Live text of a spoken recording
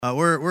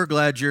We're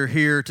glad you're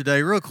here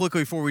today. Real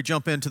quickly before we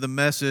jump into the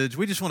message,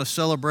 we just want to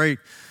celebrate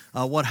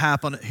what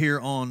happened here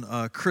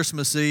on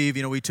Christmas Eve.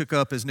 You know, we took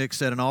up, as Nick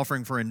said, an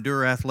offering for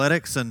Endure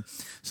Athletics, and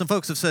some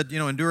folks have said, you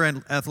know, Endure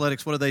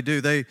Athletics, what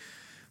do?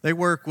 They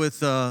work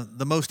with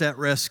the most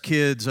at-risk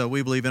kids,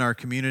 we believe, in our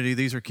community.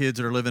 These are kids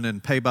that are living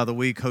in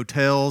pay-by-the-week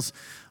hotels,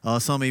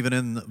 some even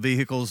in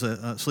vehicles,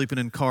 sleeping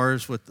in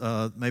cars with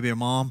maybe a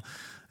mom.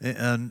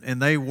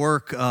 And they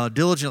work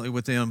diligently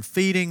with them,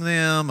 feeding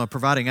them,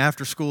 providing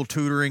after-school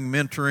tutoring,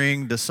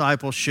 mentoring,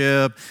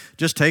 discipleship,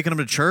 just taking them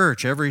to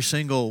church every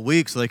single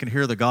week so they can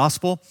hear the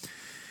gospel.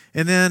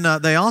 And then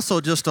they also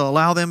just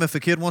allow them, if a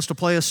kid wants to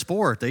play a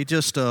sport, they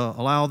just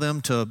allow them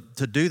to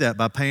do that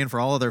by paying for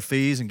all of their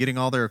fees and getting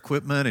all their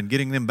equipment and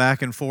getting them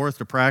back and forth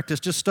to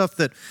practice, just stuff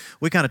that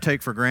we kind of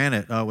take for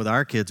granted with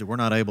our kids that we're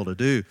not able to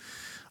do.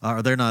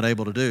 Or they're not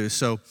able to do.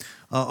 So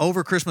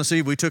over Christmas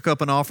Eve, we took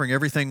up an offering.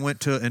 Everything went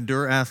to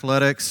Endure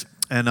Athletics.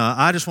 And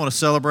I just want to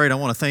celebrate. I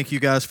want to thank you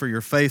guys for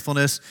your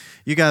faithfulness.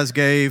 You guys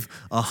gave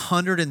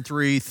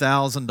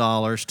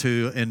 $103,000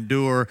 to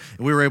Endure.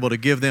 We were able to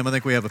give them, I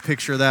think we have a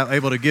picture of that,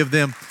 able to give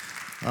them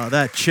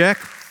that check.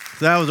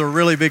 So that was a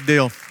really big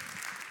deal.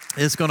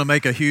 It's going to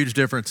make a huge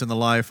difference in the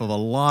life of a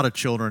lot of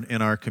children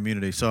in our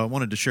community. So I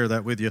wanted to share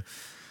that with you.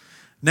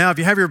 Now, if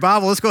you have your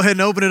Bible, let's go ahead and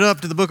open it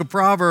up to the book of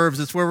Proverbs.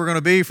 It's where we're going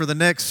to be for the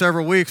next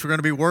several weeks. We're going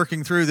to be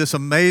working through this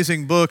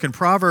amazing book. And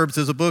Proverbs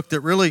is a book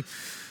that really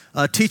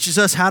teaches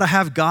us how to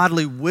have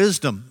godly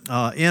wisdom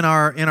in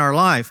our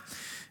life.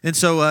 And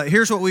so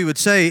here's what we would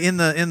say. In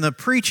the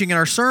preaching, in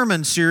our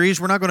sermon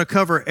series, we're not going to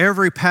cover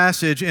every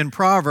passage in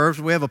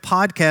Proverbs. We have a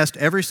podcast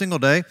every single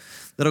day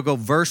that'll go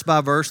verse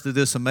by verse through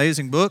this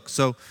amazing book.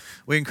 So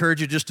we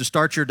encourage you just to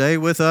start your day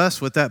with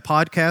us with that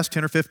podcast,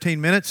 10 or 15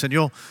 minutes, and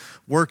you'll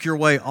work your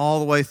way all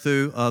the way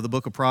through the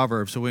book of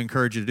Proverbs. So we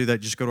encourage you to do that.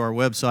 Just go to our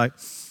website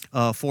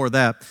for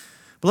that.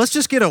 But let's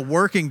just get a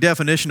working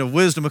definition of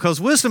wisdom,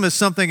 because wisdom is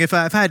something, if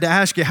I had to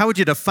ask you, how would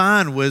you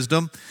define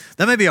wisdom?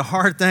 That may be a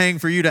hard thing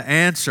for you to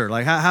answer.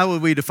 Like, how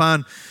would we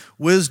define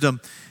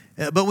wisdom?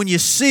 But when you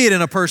see it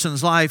in a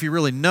person's life, you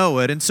really know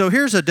it. And so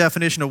here's a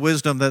definition of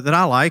wisdom that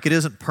I like. It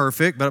isn't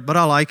perfect, but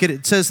I like it.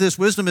 It says this: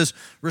 wisdom is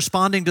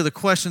responding to the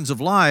questions of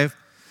life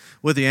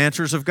with the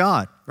answers of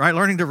God, right?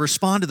 Learning to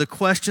respond to the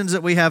questions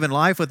that we have in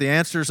life with the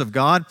answers of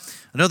God.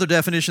 Another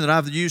definition that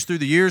I've used through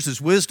the years is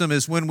wisdom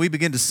is when we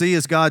begin to see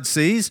as God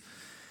sees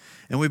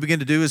and we begin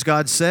to do as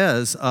God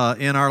says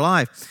in our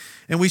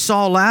life. And we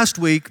saw last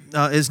week,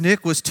 as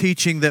Nick was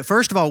teaching, that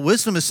first of all,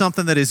 wisdom is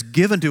something that is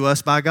given to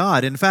us by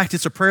God. In fact,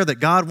 it's a prayer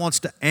that God wants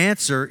to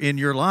answer in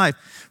your life.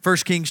 1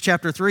 Kings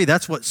chapter 3,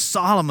 that's what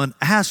Solomon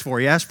asked for.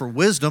 He asked for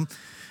wisdom,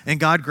 and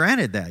God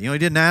granted that. You know, he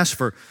didn't ask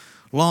for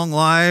long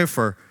life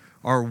or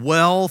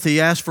wealth. He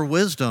asked for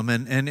wisdom,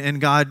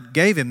 and God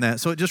gave him that.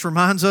 So it just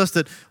reminds us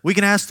that we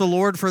can ask the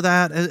Lord for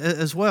that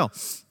as well.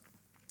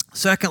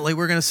 Secondly,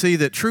 we're going to see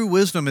that true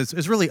wisdom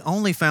is really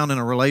only found in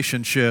a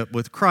relationship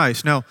with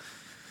Christ. Now,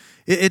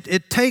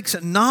 it takes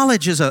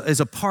knowledge is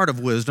a part of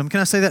wisdom. Can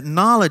I say that?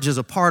 Knowledge is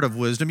a part of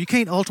wisdom. You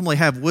can't ultimately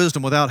have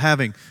wisdom without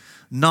having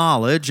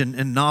knowledge,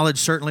 and knowledge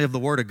certainly of the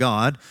Word of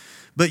God.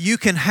 But you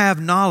can have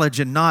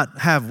knowledge and not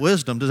have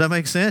wisdom. Does that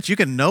make sense? You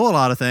can know a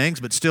lot of things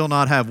but still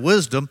not have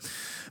wisdom.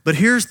 But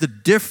here's the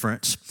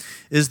difference,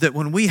 is that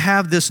when we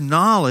have this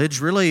knowledge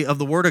really of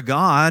the Word of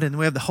God, and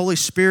we have the Holy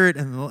Spirit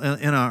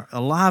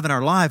alive in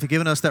our life,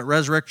 giving us that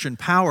resurrection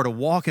power to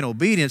walk in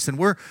obedience, then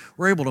we're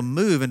able to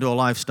move into a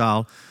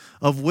lifestyle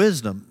of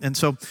wisdom. And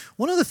so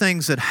one of the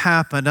things that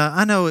happened,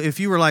 I know if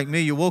you were like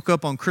me, you woke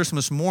up on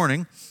Christmas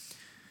morning,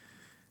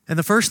 and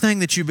the first thing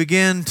that you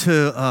begin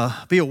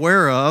to be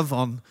aware of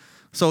on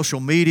social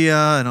media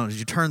and as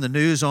you turn the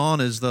news on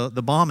is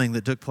the bombing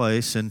that took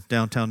place in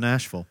downtown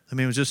Nashville. I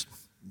mean, it was just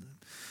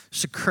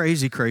a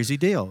crazy, crazy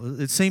deal.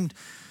 It seemed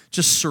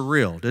just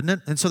surreal, didn't it?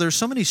 And so there's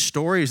so many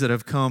stories that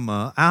have come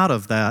out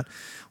of that.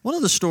 One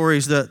of the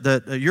stories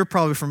that you're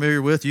probably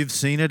familiar with, you've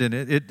seen it, and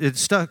it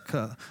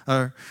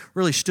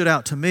really stood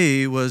out to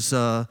me was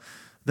the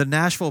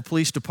Nashville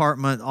Police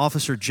Department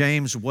Officer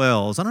James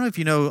Wells. I don't know if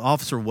you know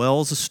Officer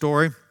Wells'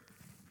 story.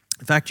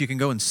 In fact, you can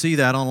go and see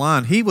that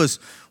online. He was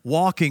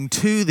walking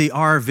to the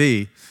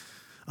RV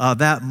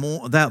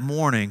that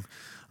morning.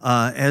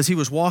 As he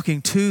was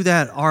walking to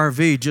that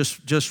RV,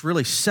 just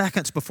really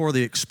seconds before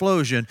the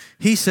explosion,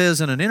 he says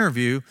in an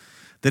interview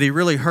that he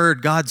really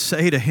heard God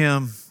say to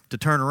him to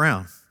turn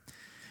around.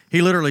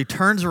 He literally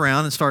turns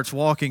around and starts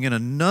walking in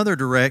another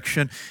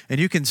direction, and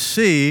you can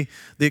see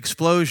the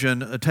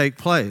explosion take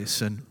place,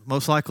 and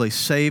most likely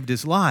saved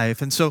his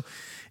life. And so,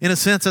 in a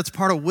sense, that's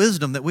part of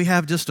wisdom, that we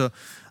have just a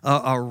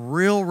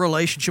real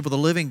relationship with a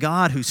living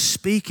God who's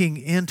speaking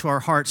into our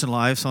hearts and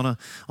lives on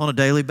a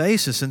daily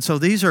basis. And so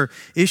these are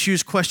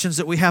issues, questions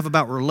that we have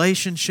about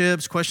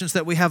relationships, questions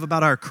that we have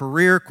about our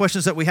career,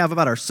 questions that we have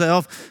about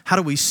ourselves. How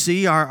do we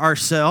see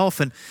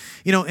ourselves? And,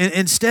 you know,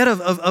 instead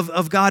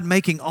of God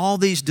making all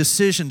these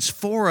decisions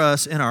for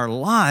us in our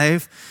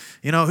life,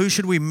 you know, who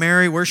should we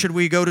marry? Where should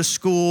we go to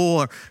school?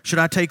 Or should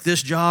I take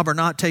this job or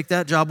not take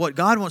that job? What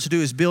God wants to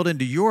do is build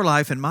into your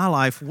life and my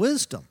life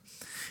wisdom.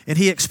 And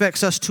He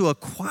expects us to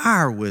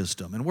acquire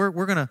wisdom. And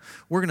we're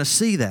gonna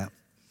see that.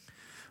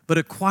 But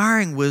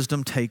acquiring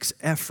wisdom takes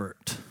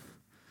effort.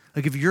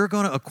 Like if you're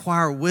going to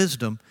acquire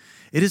wisdom,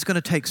 it is going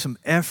to take some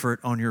effort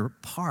on your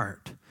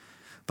part.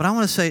 But I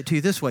want to say it to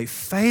you this way,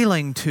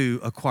 failing to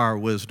acquire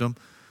wisdom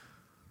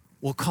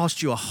will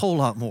cost you a whole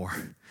lot more.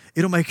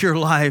 It'll make your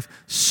life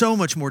so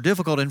much more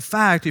difficult. In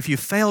fact, if you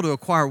fail to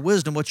acquire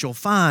wisdom, what you'll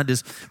find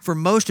is for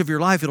most of your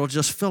life, it'll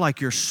just feel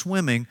like you're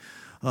swimming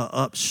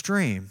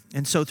upstream.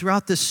 And so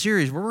throughout this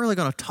series, we're really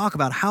going to talk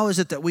about how is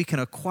it that we can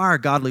acquire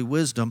godly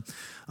wisdom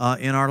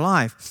in our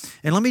life.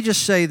 And let me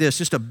just say this,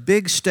 just a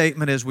big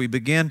statement as we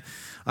begin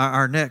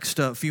our next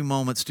few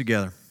moments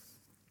together.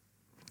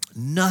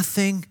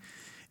 Nothing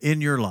in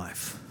your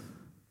life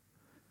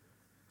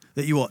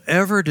that you will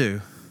ever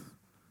do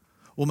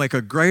will make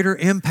a greater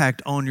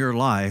impact on your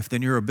life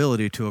than your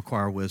ability to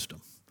acquire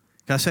wisdom.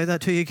 Can I say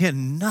that to you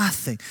again?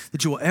 Nothing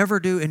that you will ever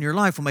do in your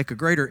life will make a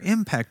greater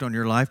impact on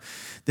your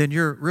life than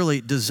your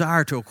really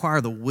desire to acquire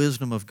the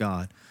wisdom of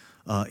God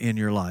in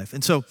your life.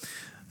 And so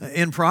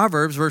in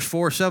Proverbs, verse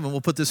 4-7,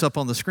 we'll put this up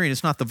on the screen.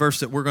 It's not the verse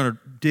that we're going to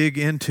dig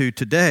into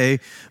today,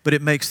 but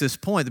it makes this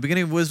point. The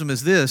beginning of wisdom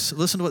is this.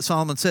 Listen to what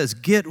Solomon says.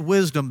 Get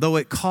wisdom, though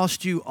it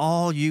cost you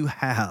all you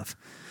have.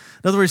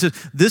 In other words, he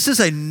says, this is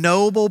a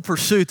noble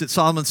pursuit that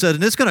Solomon said,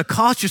 and it's going to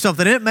cost you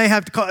something. It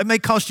may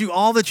cost you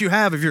all that you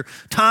have of your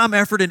time,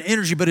 effort, and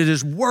energy, but it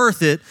is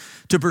worth it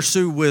to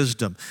pursue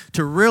wisdom,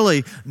 to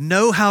really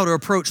know how to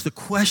approach the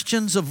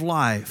questions of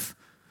life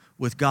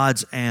with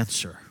God's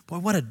answer. Boy,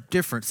 what a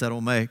difference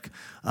that'll make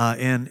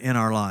in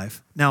our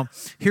life. Now,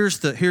 here's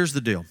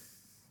the deal.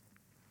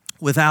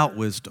 Without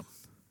wisdom,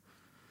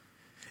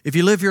 if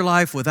you live your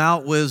life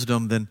without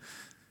wisdom, then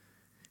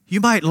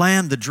you might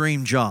land the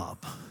dream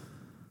job.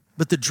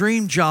 But the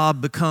dream job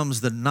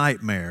becomes the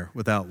nightmare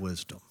without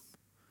wisdom.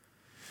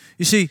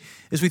 You see,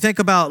 as we think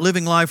about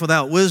living life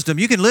without wisdom,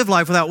 you can live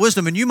life without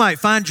wisdom and you might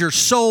find your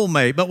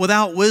soulmate, but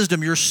without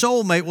wisdom, your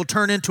soulmate will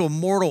turn into a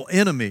mortal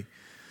enemy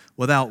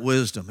without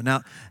wisdom and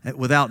now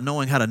without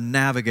knowing how to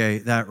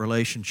navigate that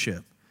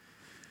relationship.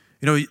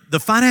 You know, the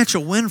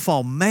financial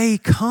windfall may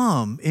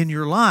come in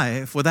your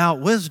life without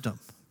wisdom.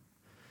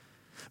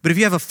 But if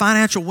you have a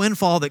financial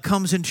windfall that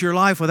comes into your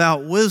life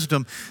without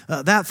wisdom,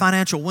 that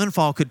financial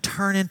windfall could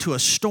turn into a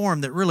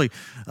storm that really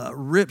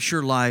rips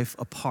your life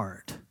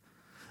apart.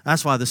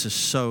 That's why this is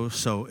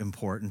so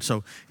important.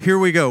 So here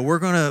we go. We're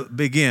going to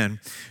begin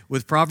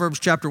with Proverbs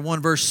chapter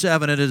 1, verse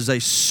 7. It is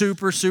a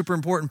super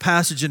important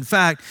passage. In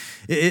fact,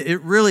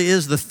 it really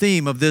is the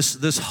theme of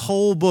this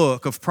whole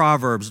book of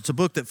Proverbs. It's a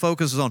book that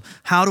focuses on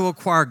how to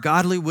acquire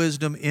godly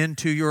wisdom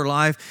into your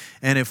life.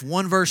 And if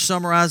one verse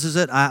summarizes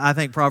it, I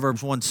think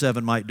Proverbs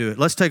 1:7 might do it.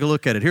 Let's take a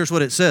look at it. Here's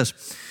what it says.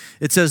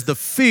 It says, the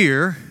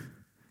fear...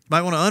 You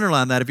might want to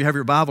underline that if you have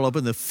your Bible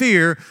open. The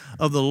fear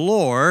of the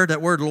Lord,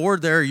 that word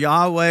Lord there,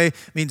 Yahweh,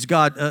 means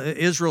God,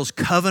 Israel's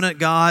covenant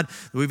God.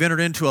 We've entered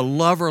into a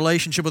love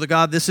relationship with a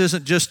God. This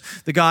isn't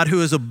just the God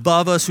who is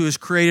above us, who has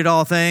created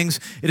all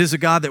things. It is a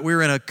God that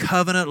we're in a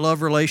covenant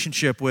love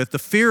relationship with. The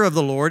fear of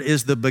the Lord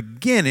is the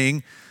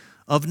beginning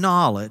of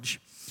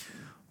knowledge.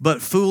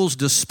 But fools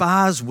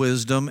despise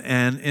wisdom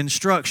and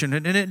instruction.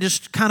 And it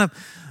just kind of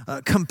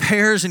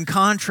compares and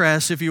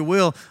contrasts, if you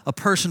will, a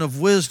person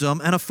of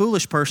wisdom and a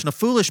foolish person. A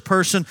foolish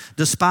person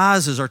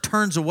despises or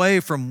turns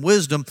away from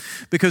wisdom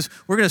because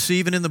we're going to see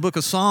even in the book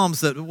of Psalms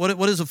that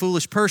what is a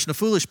foolish person? A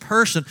foolish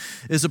person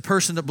is a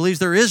person that believes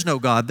there is no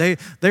God. They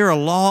are a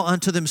law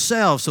unto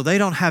themselves, so they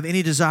don't have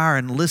any desire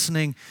in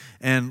listening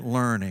and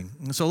learning.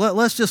 And so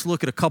let's just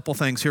look at a couple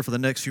things here for the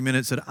next few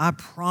minutes that I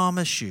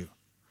promise you,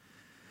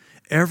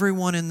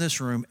 everyone in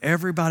this room,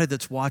 everybody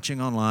that's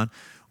watching online,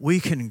 we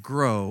can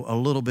grow a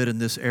little bit in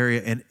this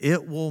area and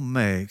it will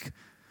make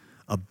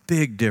a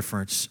big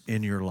difference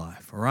in your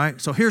life, all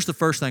right? So here's the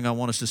first thing I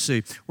want us to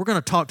see. We're going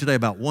to talk today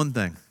about one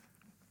thing.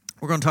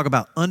 We're going to talk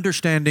about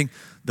understanding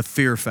the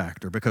fear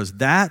factor because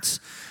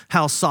that's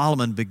how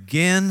Solomon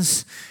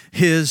begins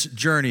his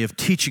journey of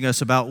teaching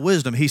us about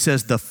wisdom. He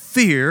says the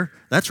fear,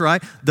 that's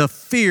right, the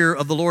fear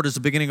of the Lord is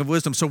the beginning of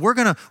wisdom. So we're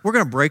going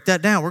to break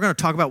that down. We're going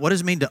to talk about what does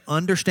it mean to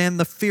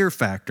understand the fear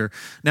factor.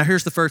 Now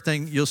here's the first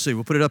thing you'll see.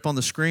 We'll put it up on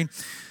the screen.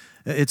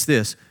 It's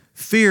this.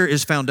 Fear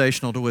is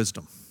foundational to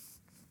wisdom.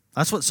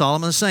 That's what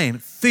Solomon is saying.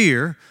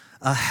 Fear,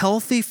 a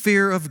healthy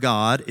fear of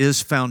God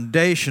is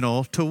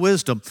foundational to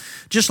wisdom.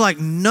 Just like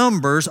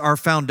numbers are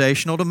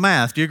foundational to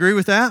math. Do you agree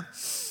with that?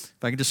 If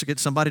I can just get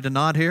somebody to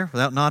nod here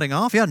without nodding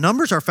off. Yeah,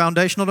 numbers are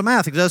foundational to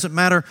math. It doesn't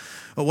matter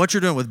what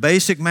you're doing with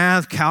basic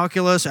math,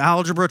 calculus,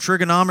 algebra,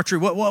 trigonometry,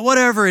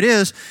 whatever it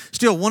is.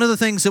 Still, one of the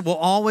things that will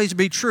always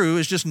be true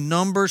is just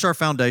numbers are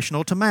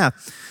foundational to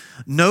math.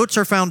 Notes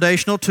are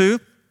foundational to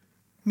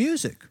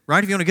music,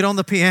 right? If you want to get on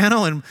the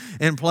piano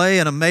and play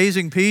an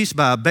amazing piece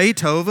by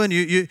Beethoven,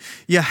 you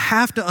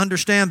have to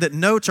understand that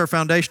notes are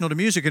foundational to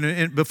music.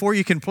 And before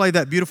you can play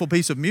that beautiful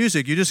piece of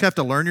music, you just have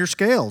to learn your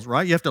scales,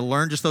 right? You have to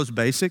learn just those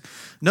basic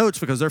notes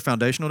because they're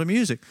foundational to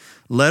music.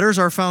 Letters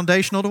are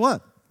foundational to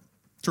what?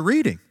 To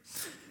reading.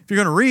 If you're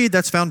going to read,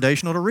 that's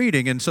foundational to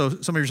reading. And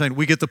so some of you are saying,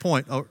 we get the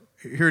point. Oh,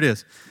 here it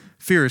is.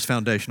 Fear is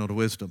foundational to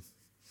wisdom.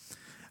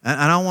 And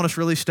I want us to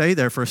really stay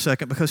there for a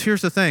second, because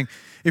here's the thing.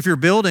 If you're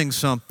building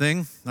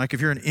something, like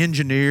if you're an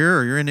engineer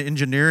or you're in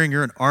engineering,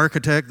 you're an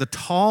architect, the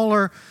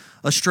taller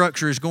a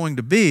structure is going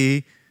to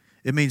be,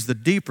 it means the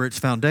deeper its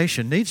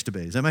foundation needs to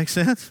be. Does that make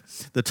sense?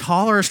 The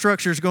taller a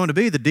structure is going to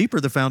be, the deeper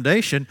the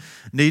foundation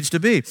needs to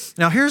be.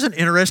 Now, here's an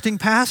interesting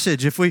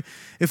passage. If we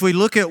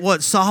look at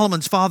what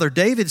Solomon's father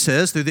David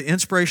says through the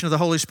inspiration of the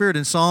Holy Spirit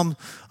in Psalm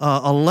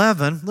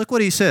 11, look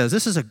what he says.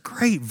 This is a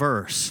great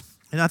verse.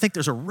 And I think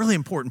there's a really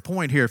important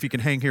point here, if you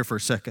can hang here for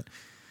a second.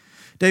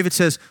 David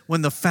says,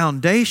 when the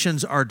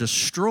foundations are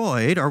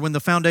destroyed, or when the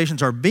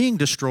foundations are being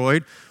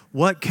destroyed,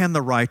 what can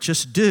the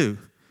righteous do?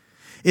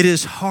 It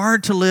is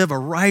hard to live a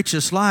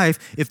righteous life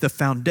if the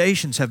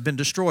foundations have been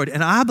destroyed.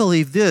 And I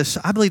believe this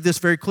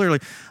very clearly.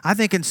 I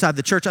think inside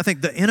the church, I think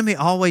the enemy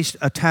always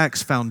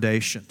attacks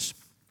foundations.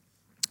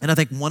 And I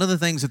think one of the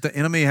things that the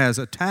enemy has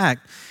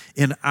attacked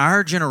in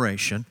our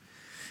generation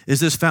is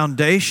this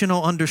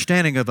foundational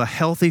understanding of a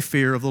healthy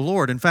fear of the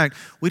Lord. In fact,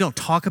 we don't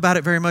talk about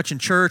it very much in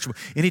church.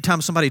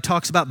 Anytime somebody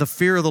talks about the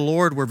fear of the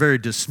Lord, we're very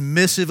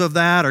dismissive of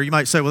that. Or you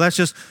might say, well, that's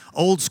just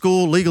old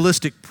school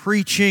legalistic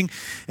preaching.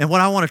 And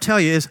what I want to tell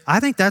you is, I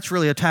think that's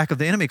really an attack of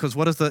the enemy, because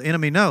what does the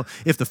enemy know?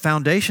 If the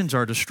foundations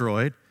are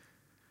destroyed,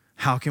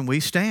 how can we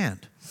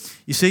stand?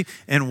 You see,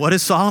 and what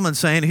is Solomon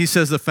saying? He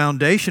says the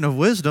foundation of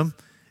wisdom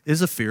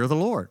is the fear of the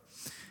Lord.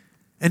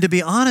 And to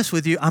be honest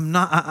with you,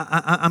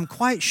 I'm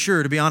quite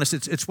sure, to be honest,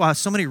 it's why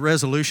so many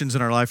resolutions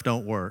in our life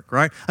don't work,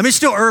 right? I mean, it's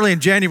still early in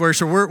January,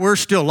 so we're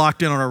still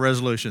locked in on our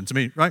resolutions. I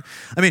mean, right?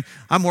 I mean,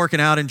 I'm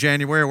working out in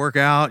January, work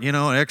out,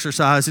 and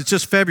exercise. It's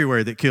just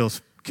February that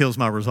kills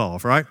my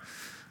resolve, right?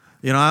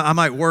 I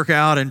might work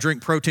out and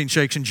drink protein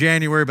shakes in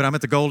January, but I'm at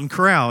the Golden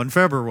Corral in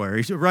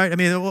February, right? I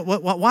mean,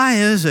 why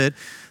is it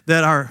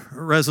that our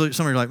resolution,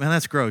 some of you are like, man,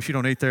 that's gross. You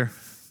don't eat there?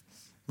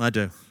 I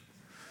do.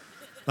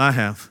 I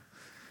have.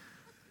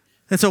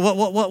 And so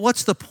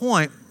what's the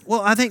point?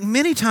 Well, I think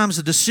many times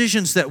the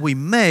decisions that we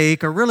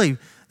make are really,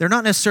 they're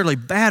not necessarily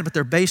bad, but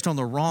they're based on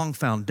the wrong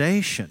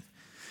foundation.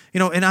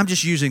 And I'm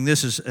just using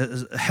this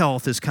as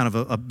health as kind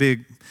of a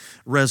big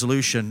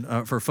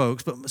resolution for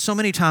folks. But so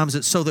many times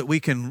it's so that we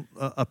can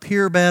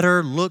appear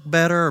better, look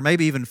better, or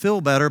maybe even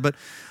feel better. But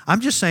I'm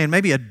just saying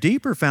maybe a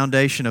deeper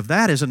foundation of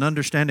that is an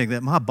understanding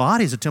that my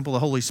body is a temple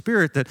of the Holy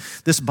Spirit, that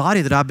this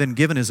body that I've been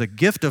given is a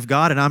gift of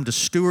God, and I'm to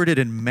steward it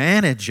and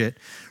manage it,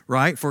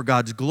 right, for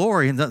God's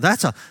glory. And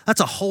that's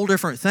a whole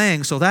different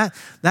thing. So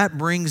that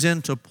brings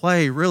into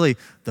play really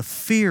the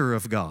fear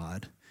of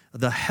God,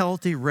 the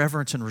healthy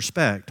reverence and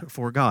respect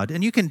for God.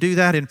 And you can do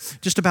that in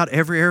just about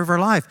every area of our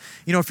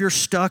life. If you're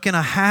stuck in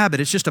a habit,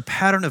 it's just a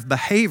pattern of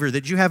behavior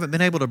that you haven't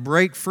been able to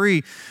break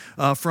free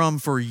from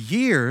for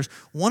years,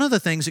 one of the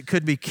things that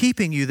could be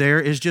keeping you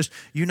there is just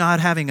you not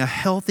having a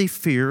healthy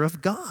fear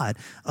of God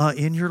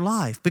in your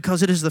life,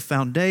 because it is the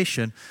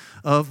foundation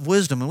of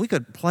wisdom. And we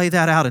could play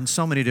that out in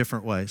so many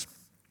different ways.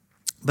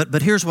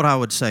 But here's what I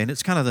would say, and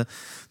it's kind of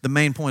the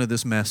main point of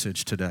this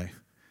message today.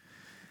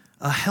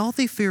 A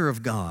healthy fear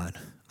of God,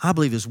 I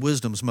believe, is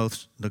wisdom's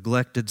most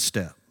neglected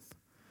step,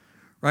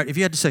 right? If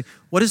you had to say,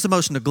 what is the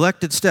most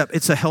neglected step?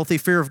 It's a healthy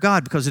fear of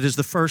God, because it is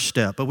the first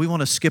step, but we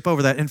want to skip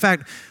over that. In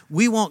fact,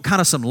 we want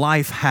kind of some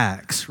life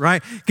hacks,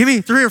 right? Give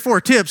me 3 or 4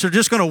 tips that are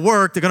just going to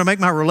work. They're going to make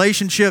my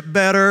relationship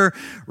better,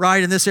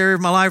 right, in this area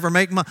of my life, or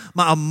make my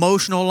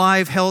emotional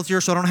life healthier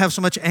so I don't have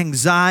so much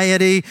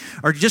anxiety,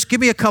 or just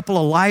give me a couple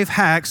of life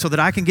hacks so that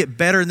I can get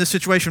better in this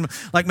situation,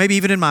 like maybe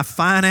even in my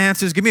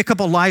finances. Give me a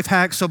couple of life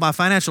hacks so my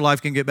financial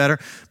life can get better.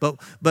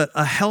 But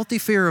a healthy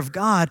fear of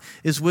God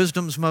is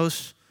wisdom's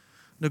most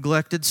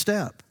neglected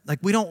step. Like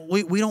we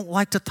don't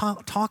like to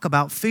talk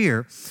about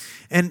fear.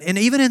 And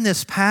even in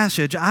this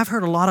passage, I've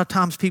heard a lot of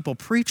times people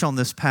preach on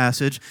this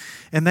passage,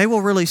 and they will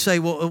really say,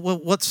 well,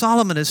 what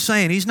Solomon is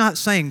saying, he's not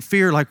saying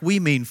fear like we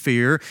mean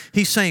fear.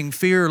 He's saying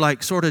fear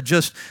like sort of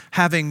just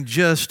having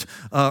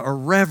a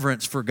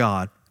reverence for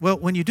God. Well,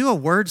 when you do a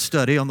word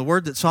study on the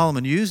word that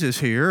Solomon uses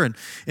here, and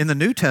in the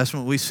New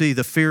Testament we see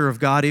the fear of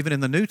God even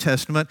in the New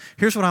Testament,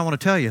 here's what I want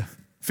to tell you.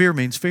 Fear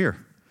means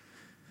fear.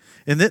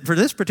 And for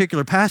this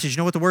particular passage, you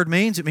know what the word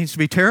means? It means to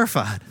be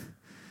terrified.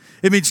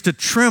 It means to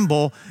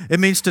tremble. It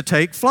means to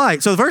take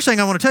flight. So the first thing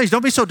I want to tell you is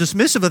don't be so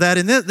dismissive of that.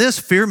 And this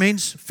fear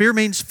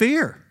means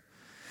fear.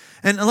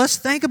 And let's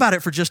think about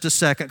it for just a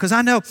second, because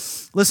I know,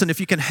 listen, if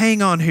you can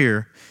hang on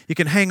here, you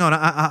can hang on.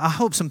 I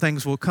hope some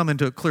things will come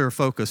into a clearer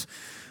focus.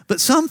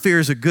 But some fear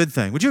is a good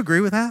thing. Would you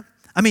agree with that?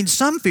 I mean,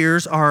 some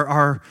fears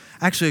are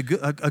actually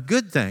a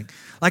good thing.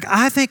 Like,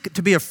 I think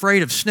to be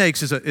afraid of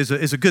snakes is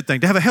a good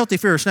thing. To have a healthy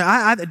fear of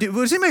snakes.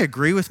 Does anybody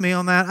agree with me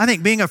on that? I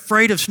think being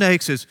afraid of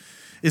snakes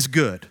is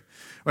good.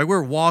 Right, we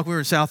were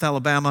in South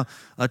Alabama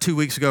 2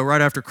 weeks ago,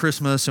 right after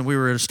Christmas, and we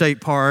were at a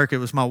state park. It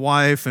was my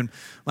wife and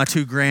my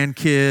 2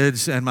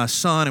 grandkids and my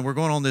son, and we're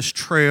going on this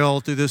trail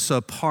through this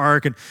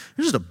park, and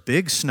there's just a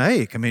big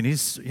snake. I mean,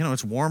 it's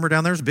warmer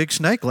down there. There's a big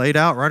snake laid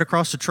out right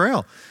across the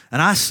trail,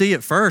 and I see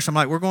it first. I'm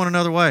like, we're going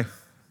another way.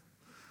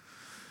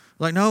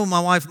 Like, no, my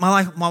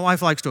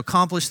wife likes to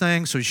accomplish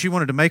things, so she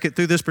wanted to make it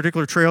through this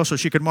particular trail so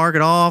she could mark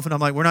it off. And I'm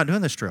like, we're not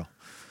doing this trail.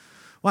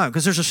 Why?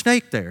 Because there's a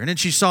snake there. And then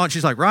she saw it,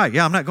 she's like, right,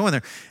 yeah, I'm not going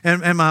there.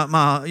 And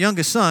my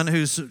youngest son,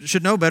 who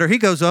should know better, he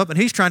goes up and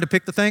he's trying to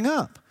pick the thing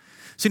up.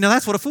 See, now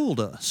that's what a fool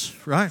does,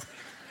 right?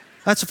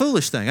 That's a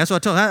foolish thing. That's what I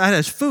tell them. That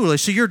is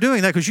foolish. See, you're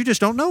doing that because you just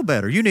don't know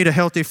better. You need a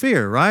healthy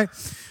fear, right?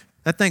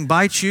 That thing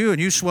bites you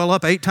and you swell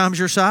up 8 times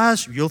your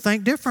size, you'll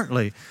think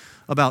differently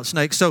about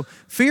snakes. So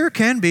fear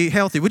can be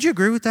healthy. Would you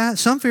agree with that?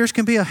 Some fears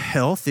can be a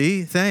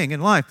healthy thing in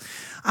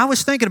life. I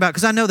was thinking about,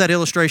 because I know that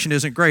illustration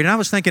isn't great, and I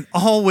was thinking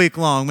all week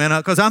long, man,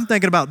 because I'm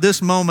thinking about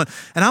this moment,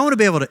 and I want to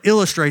be able to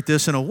illustrate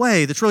this in a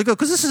way that's really good,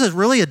 because this is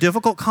really a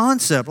difficult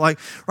concept. Like,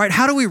 right,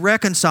 how do we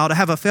reconcile to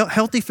have a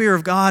healthy fear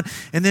of God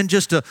and then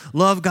just to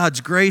love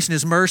God's grace and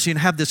His mercy and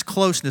have this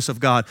closeness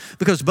of God?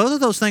 Because both of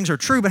those things are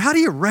true, but how do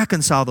you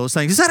reconcile those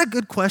things? Is that a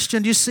good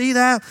question? Do you see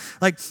that?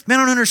 Like, man,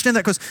 I don't understand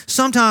that, because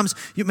sometimes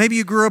maybe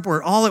you grew up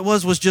where all it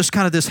was just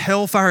kind of this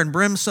hellfire and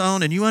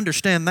brimstone, and you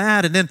understand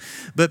that, and then,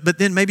 but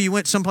then maybe you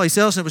went someplace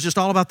else, and it was just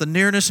all about the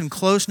nearness and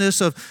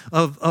closeness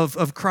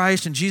of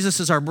Christ, and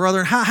Jesus is our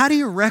brother. How do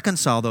you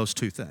reconcile those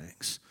two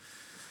things?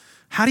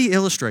 How do you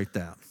illustrate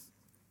that?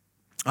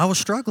 I was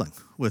struggling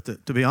with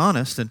it, to be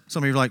honest, and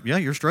some of you are like, yeah,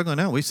 you're struggling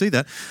now. We see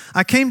that.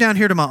 I came down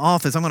here to my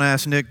office. I'm going to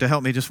ask Nick to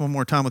help me just one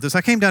more time with this.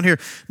 I came down here.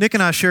 Nick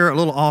and I share a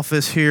little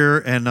office here,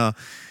 and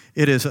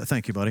it is,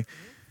 thank you, buddy.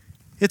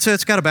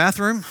 It's got a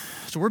bathroom,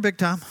 so we're big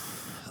time.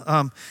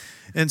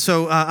 And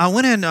so I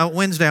went in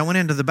Wednesday, I went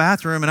into the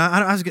bathroom, and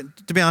I was,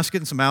 to be honest,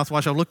 getting some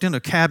mouthwash. I looked in a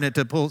cabinet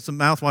to pull some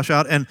mouthwash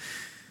out, and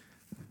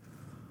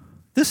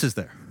this is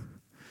there.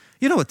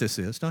 You know what this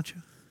is, don't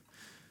you?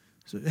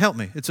 So help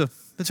me. It's a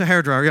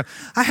hairdryer. Yeah.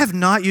 I have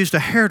not used a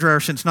hairdryer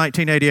since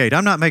 1988.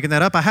 I'm not making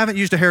that up. I haven't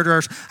used a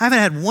hairdryer. I haven't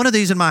had one of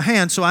these in my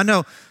hand, so I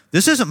know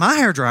this isn't my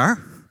hairdryer.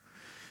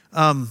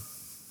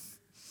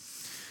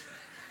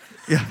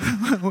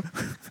 Yeah,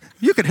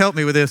 you could help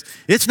me with this.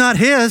 It's not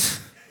his.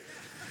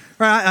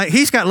 Right?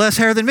 He's got less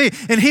hair than me.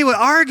 And he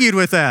argued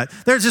with that.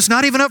 There's just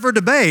not even up for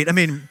debate. I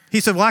mean, he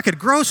said, well, I could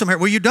grow some hair.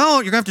 Well, you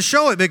don't. You're going to have to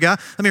show it, big guy.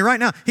 I mean, right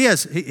now,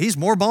 he's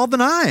more bald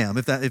than I am,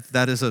 if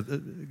that is a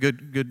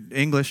good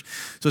English.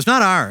 So it's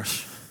not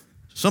ours.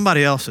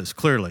 Somebody else's,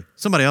 clearly.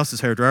 Somebody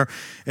else's hairdryer.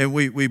 And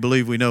we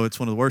believe we know it's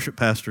one of the worship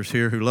pastors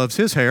here who loves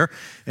his hair.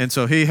 And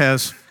so he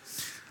has...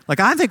 Like,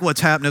 I think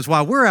what's happening is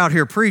while we're out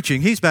here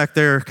preaching, he's back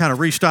there kind of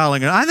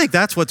restyling it. I think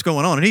that's what's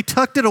going on. And he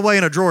tucked it away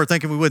in a drawer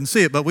thinking we wouldn't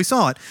see it, but we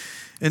saw it.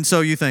 And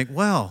so you think,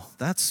 well,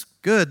 that's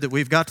good that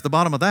we've got to the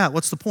bottom of that.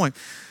 What's the point?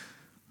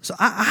 So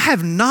I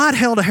have not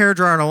held a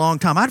hairdryer in a long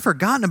time. I'd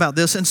forgotten about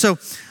this. And so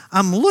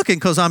I'm looking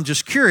because I'm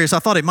just curious. I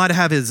thought it might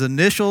have his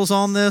initials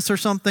on this or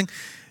something.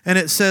 And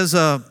it says,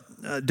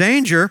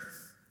 danger,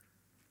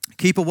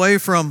 keep away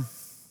from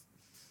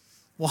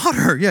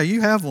water. Yeah,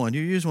 you have one. You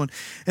use one.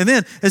 And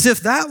then, as if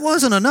that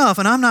wasn't enough,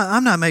 and I'm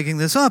not making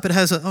this up, it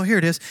has here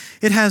it is.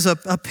 It has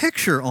a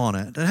picture on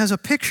it. It has a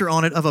picture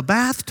on it of a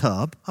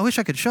bathtub. I wish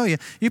I could show you.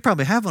 You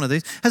probably have one of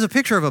these. It has a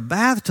picture of a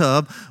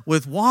bathtub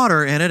with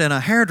water in it and a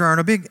hairdryer and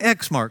a big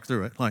X mark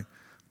through it. Like,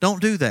 don't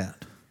do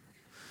that.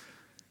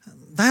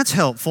 That's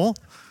helpful,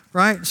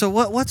 right? So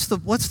what's the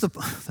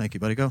thank you,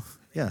 buddy. Go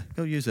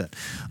use that.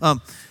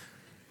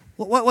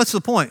 What's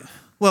the point?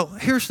 Well,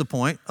 here's the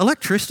point.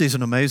 Electricity is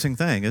an amazing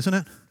thing, isn't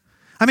it?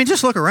 I mean,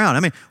 just look around.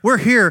 I mean, we're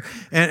here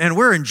and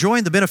we're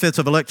enjoying the benefits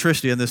of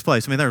electricity in this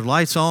place. I mean, there's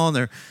lights on,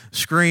 there are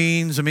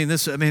screens. I mean,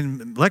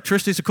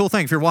 electricity is a cool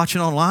thing. If you're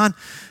watching online,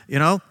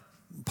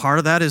 part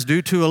of that is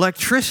due to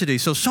electricity.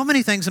 So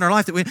many things in our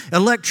life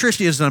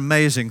electricity is an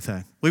amazing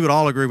thing. We would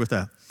all agree with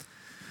that.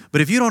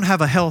 But if you don't have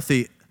a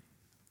healthy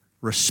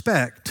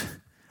respect,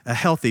 a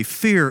healthy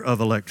fear of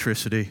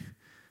electricity,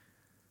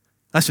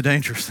 that's a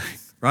dangerous thing,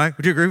 right?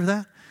 Would you agree with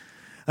that?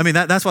 I mean,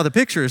 that's why the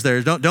picture is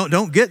there.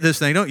 Don't get this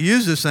thing. Don't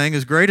use this thing,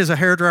 as great as a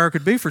hairdryer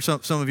could be for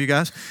some of you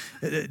guys.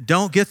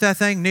 Don't get that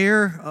thing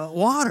near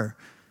water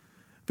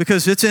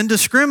because it's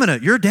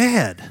indiscriminate. You're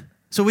dead.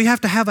 So we have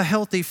to have a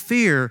healthy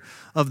fear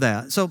of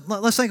that. So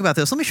let's think about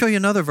this. Let me show you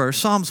another verse,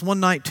 Psalms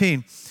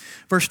 119,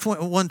 verse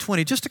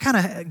 120, just to kind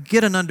of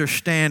get an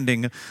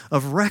understanding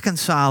of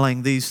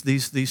reconciling these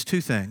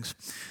two things.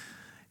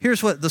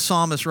 Here's what the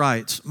psalmist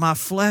writes: my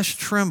flesh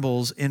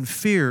trembles in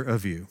fear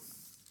of you.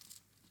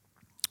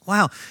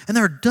 Wow. And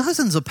there are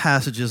dozens of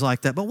passages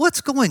like that. But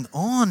what's going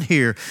on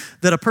here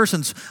that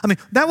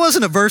that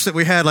wasn't a verse that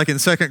we had like in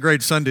second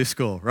grade Sunday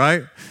school,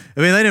 right? I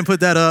mean, they didn't put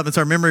that up. It's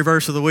our memory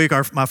verse of the week.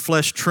 My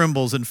flesh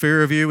trembles in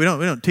fear of you. We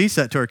don't teach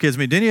that to our kids. I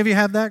mean, did any of you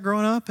have that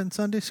growing up in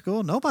Sunday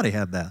school? Nobody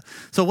had that.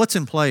 So what's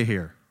in play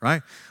here,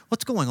 right?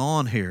 What's going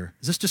on here?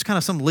 Is this just kind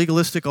of some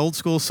legalistic old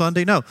school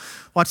Sunday? No.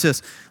 Watch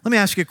this. Let me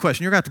ask you a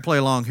question. You're going to have to play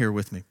along here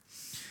with me.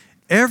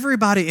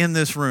 Everybody in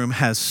this room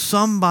has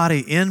somebody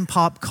in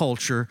pop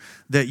culture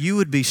that you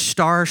would be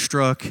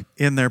starstruck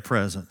in their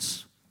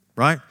presence,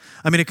 right?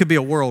 I mean, it could be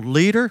a world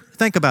leader.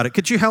 Think about it.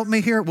 Could you help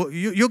me here? Well,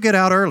 you'll get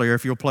out earlier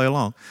if you'll play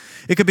along.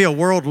 It could be a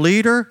world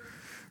leader,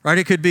 right?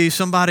 It could be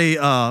somebody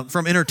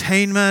from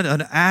entertainment,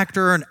 an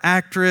actor, an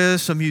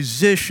actress, a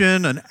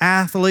musician, an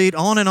athlete,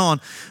 on and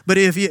on. But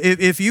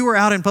if you were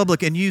out in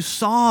public and you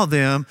saw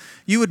them,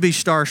 you would be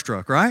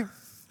starstruck, right?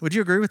 Would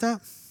you agree with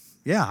that?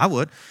 Yeah, I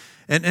would.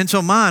 And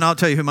so mine, I'll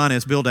tell you who mine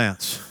is, Bill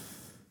Dance.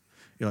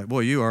 You're like,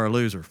 boy, you are a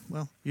loser.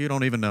 Well, you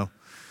don't even know.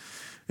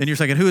 And you're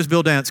thinking, who is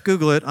Bill Dance?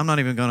 Google it. I'm not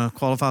even going to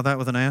qualify that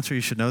with an answer.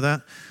 You should know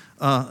that.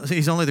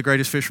 He's only the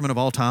greatest fisherman of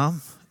all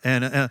time.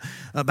 And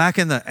back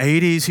in the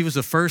 80s, he was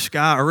the first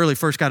guy, or really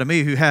first guy to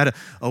me, who had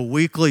a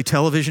weekly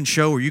television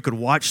show where you could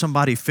watch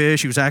somebody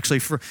fish. He was actually,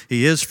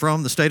 he is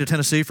from the state of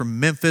Tennessee, from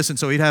Memphis, and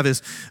so he'd have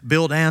his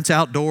Bill Dance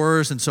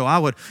Outdoors. And so I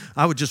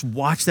would just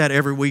watch that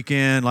every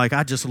weekend. Like,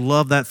 I just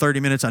loved that 30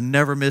 minutes. I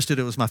never missed it.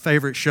 It was my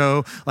favorite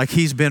show. Like,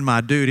 he's been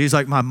my dude. He's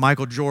like my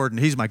Michael Jordan.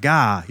 He's my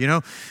guy, you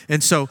know?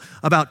 And so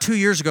about 2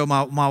 years ago,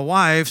 my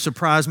wife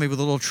surprised me with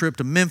a little trip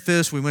to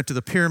Memphis. We went to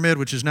the Pyramid,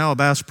 which is now a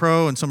Bass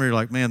Pro, and some of you are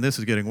like, man, this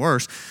is getting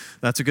worse.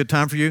 That's a good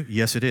time for you?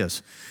 Yes, it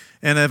is.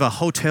 And they have a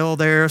hotel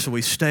there, so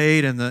we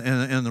stayed in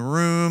the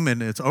room,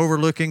 and it's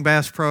overlooking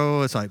Bass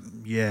Pro. It's like,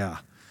 yeah.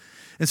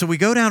 And so we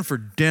go down for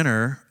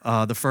dinner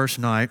the first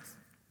night,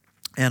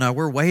 and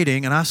we're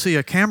waiting, and I see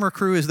a camera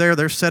crew is there.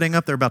 They're setting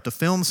up. They're about to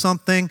film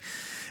something,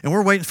 and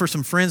we're waiting for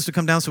some friends to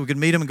come down so we can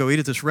meet them and go eat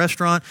at this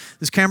restaurant.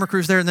 This camera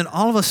crew's there, and then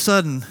all of a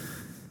sudden,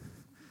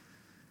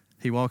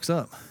 he walks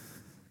up.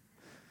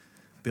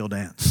 Bill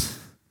Dance.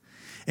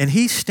 And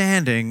he's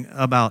standing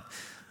about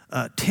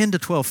 10 to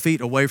 12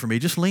 feet away from me,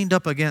 just leaned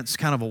up against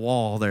kind of a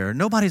wall there.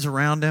 Nobody's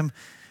around him.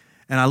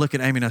 And I look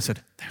at Amy and I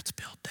said, that's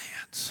Bill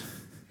Dance.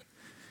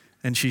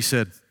 And she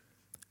said,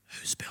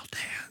 who's Bill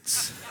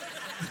Dance?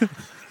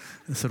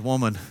 I said,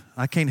 woman,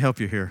 I can't help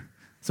you here.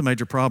 It's a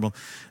major problem.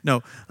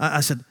 No,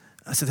 I said,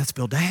 that's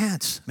Bill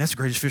Dance. Man, that's the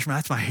greatest fisherman.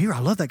 That's my hero. I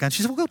love that guy. And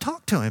she said, well, go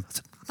talk to him. I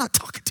said, I'm not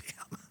talking to him.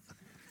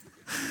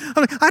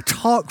 I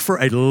talk for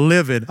a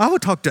living. I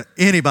would talk to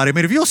anybody. I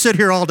mean, if you'll sit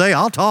here all day,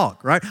 I'll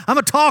talk, right? I'm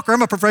a talker.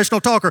 I'm a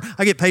professional talker.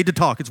 I get paid to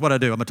talk. It's what I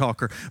do. I'm a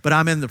talker. But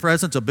I'm in the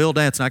presence of Bill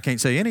Dance, and I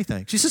can't say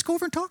anything. She says, go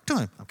over and talk to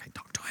him. I can't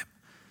talk to him.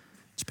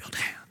 It's Bill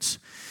Dance.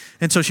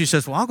 And so she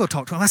says, well, I'll go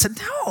talk to him. I said,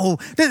 no.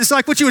 It's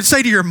like what you would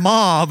say to your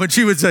mom when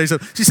she would say so.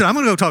 She said, I'm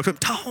going to go talk to him.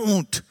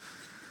 Don't.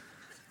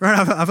 Right?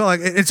 I felt like,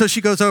 and so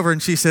she goes over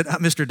and she said,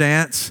 Mr.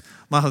 Dance,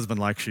 my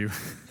husband likes you.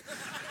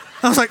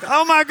 I was like,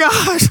 oh my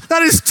gosh,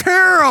 that is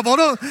terrible.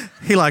 No.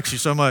 He likes you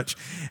so much.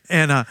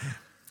 And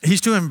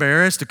he's too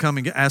embarrassed to come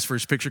and ask for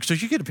his picture. So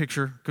you get a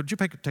picture. Could you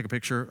take a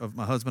picture of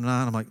my husband and I?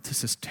 And I'm like,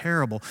 this is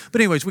terrible.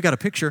 But anyways, we got a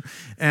picture.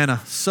 And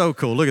so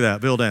cool. Look at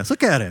that, Bill Dance.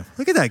 Look at him.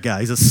 Look at that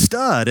guy. He's a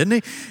stud, isn't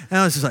he? And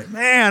I was just like,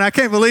 man, I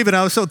can't believe it.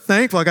 I was so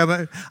thankful. Like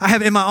I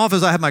have in my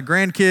office, I have my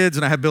grandkids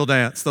and I have Bill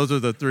Dance. Those are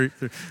the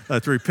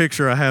three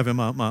picture I have in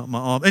my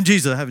office. And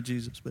Jesus, I have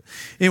Jesus. But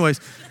anyways.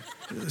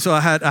 So I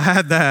had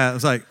that. I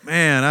was like,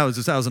 man, that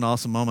was an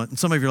awesome moment. And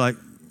some of you are like,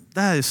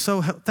 that is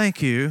so,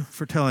 thank you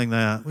for telling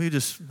that.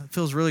 It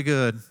feels really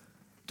good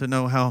to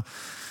know how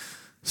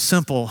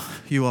simple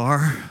you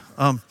are.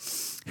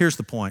 Here's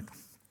the point.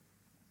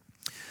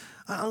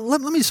 Let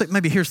me say,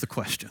 maybe here's the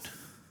question.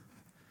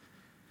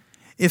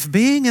 If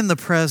being in the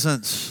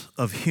presence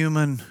of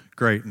human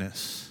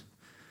greatness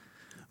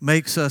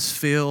makes us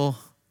feel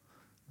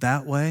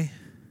that way,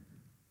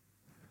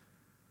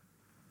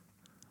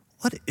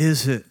 what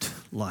is it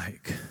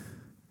like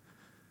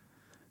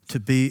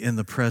to be in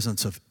the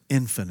presence of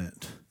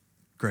infinite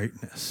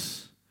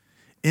greatness,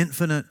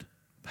 infinite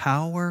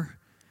power,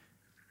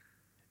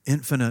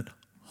 infinite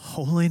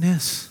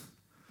holiness?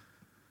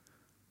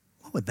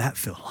 What would that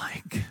feel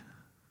like?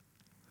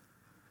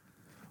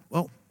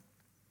 Well,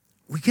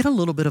 we get a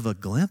little bit of a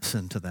glimpse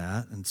into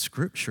that in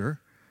Scripture.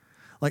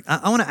 Like,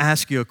 I want to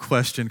ask you a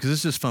question because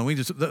it's just fun.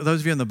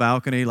 Those of you in the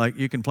balcony, like,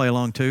 you can play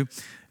along too.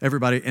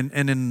 Everybody, and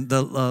in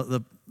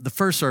the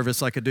first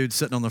service, like a dude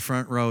sitting on the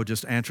front row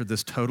just answered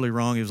this totally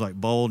wrong. He was like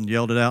bold and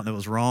yelled it out, and it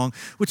was wrong,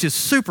 which is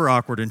super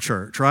awkward in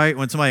church, right?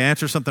 When somebody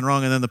answers something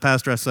wrong, and then the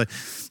pastor has to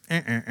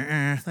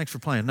say, "Thanks for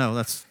playing." No,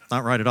 that's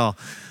not right at all.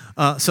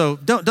 So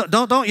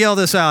don't yell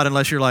this out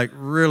unless you're like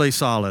really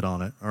solid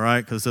on it, all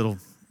right? Because it'll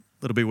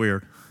be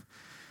weird.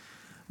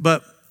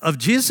 But of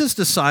Jesus'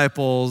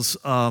 disciples,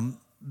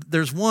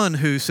 there's one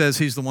who says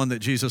he's the one that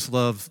Jesus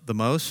loved the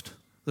most.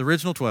 The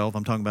original 12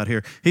 I'm talking about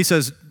here. He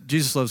says,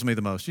 Jesus loves me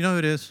the most. You know who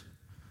it is?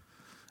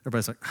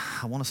 Everybody's like,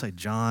 I want to say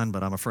John,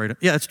 but I'm afraid.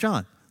 Yeah, it's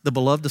John, the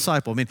beloved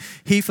disciple. I mean,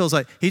 he feels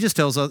like, he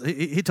tells all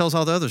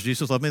the others,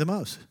 Jesus loved me the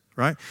most,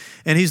 right?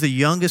 And he's the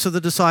youngest of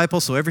the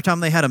disciples, so every time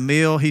they had a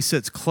meal, he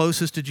sits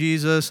closest to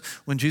Jesus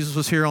when Jesus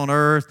was here on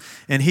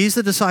earth. And he's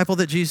the disciple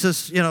that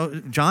Jesus,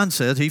 John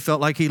says he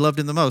felt like he loved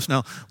him the most.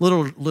 Now,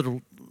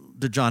 little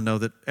did John know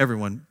that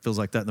everyone feels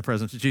like that in the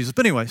presence of Jesus.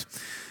 But anyways,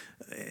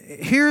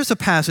 here's a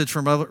passage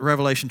from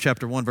Revelation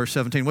chapter 1, verse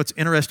 17. What's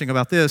interesting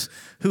about this,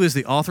 who is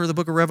the author of the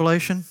book of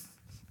Revelation?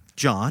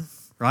 John,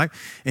 right?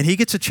 And he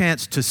gets a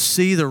chance to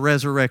see the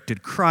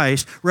resurrected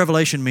Christ.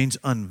 Revelation means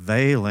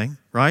unveiling,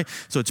 right?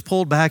 So it's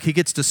pulled back. He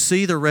gets to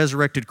see the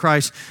resurrected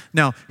Christ.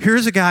 Now,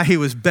 here's a guy he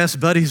was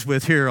best buddies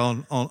with here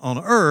on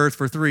earth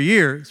for 3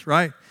 years,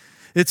 right?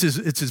 It's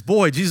his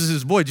boy. Jesus is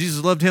his boy.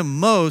 Jesus loved him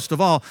most of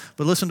all.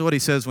 But listen to what he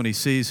says when he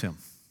sees him.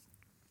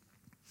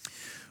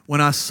 When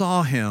I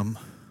saw him,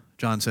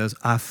 John says,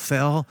 I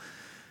fell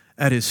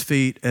at his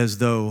feet as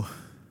though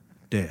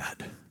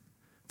dead.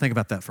 Think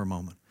about that for a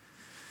moment.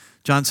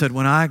 John said,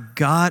 when I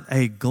got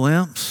a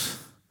glimpse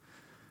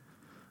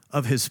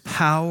of his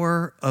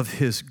power, of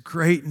his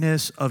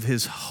greatness, of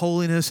his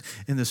holiness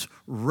in this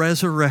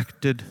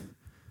resurrected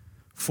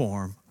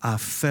form, I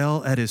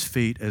fell at his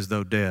feet as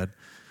though dead.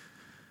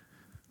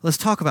 Let's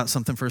talk about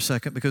something for a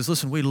second, because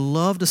listen, we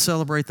love to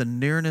celebrate the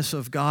nearness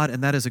of God,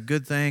 and that is a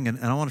good thing, and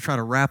I want to try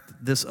to wrap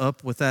this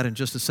up with that in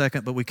just a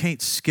second, but we can't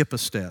skip a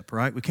step,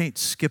 right? We can't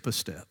skip a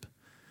step.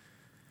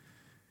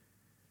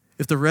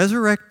 If the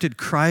resurrected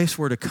Christ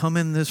were to come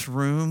in this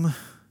room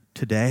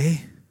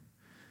today,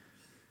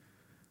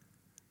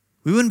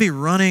 we wouldn't be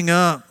running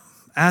up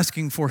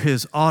asking for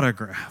his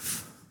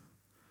autograph.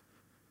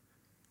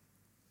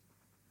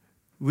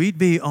 We'd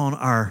be on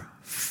our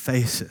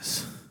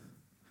faces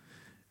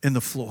in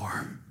the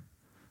floor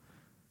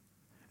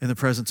in the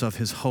presence of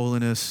his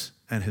holiness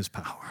and his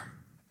power.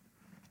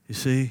 You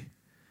see?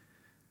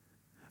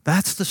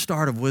 That's the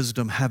start of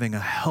wisdom, having a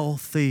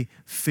healthy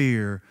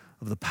fear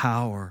of the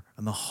power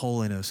and the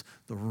holiness,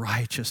 the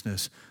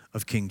righteousness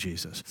of King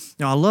Jesus.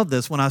 Now, I love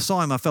this. When I saw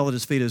him, I fell at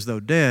his feet as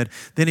though dead.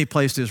 Then he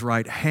placed his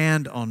right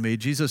hand on me.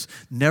 Jesus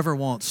never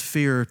wants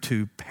fear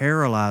to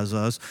paralyze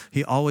us.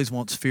 He always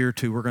wants fear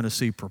to, we're going to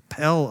see,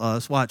 propel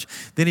us. Watch.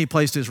 Then he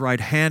placed his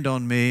right hand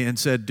on me and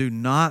said, do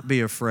not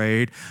be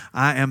afraid.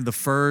 I am the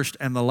first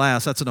and the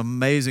last. That's an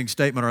amazing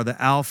statement, or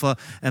the Alpha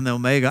and the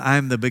Omega. I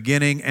am the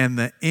beginning and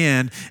the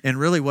end. And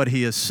really what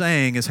he is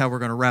saying is how we're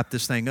going to wrap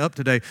this thing up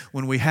today.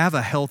 When we have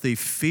a healthy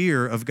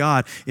fear of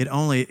God, it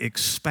only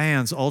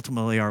expands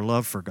ultimately our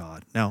love for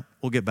God. Now,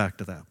 we'll get back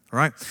to that, all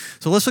right?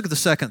 So let's look at the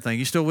second thing.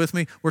 You still with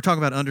me? We're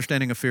talking about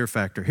understanding a fear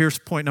factor. Here's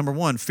point number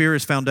one. Fear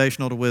is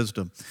foundational to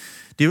wisdom.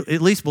 Do you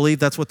at least believe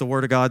that's what the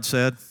Word of God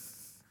said?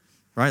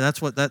 Right?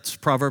 That's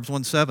Proverbs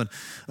 1:7.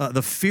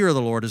 The fear of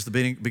the Lord is the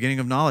beginning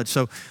of knowledge.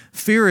 So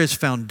fear is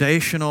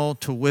foundational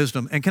to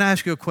wisdom. And can I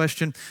ask you a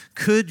question?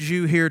 Could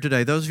you here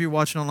today, those of you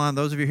watching online,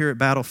 those of you here at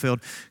Battlefield,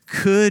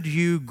 could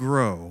you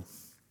grow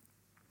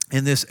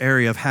in this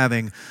area of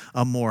having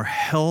a more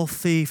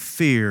healthy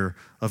fear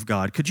of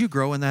God? Could you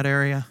grow in that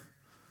area?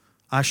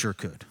 I sure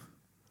could.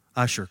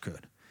 I sure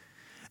could.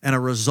 And a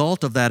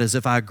result of that is,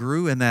 if I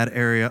grew in that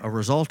area, a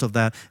result of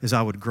that is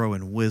I would grow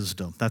in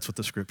wisdom. That's what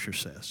the Scripture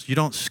says. You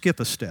don't skip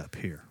a step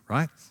here,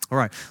 right? All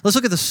right, let's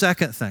look at the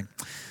second thing.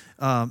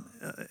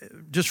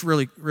 Just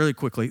really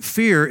quickly,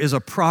 fear is a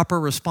proper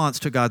response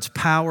to God's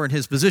power and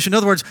his position. In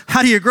other words,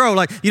 how do you grow?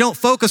 Like, you don't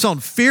focus on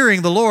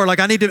fearing the Lord. Like,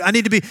 I need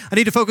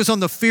to focus on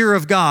the fear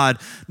of God.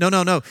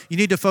 No. You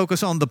need to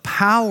focus on the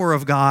power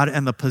of God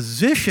and the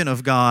position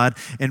of God,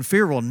 and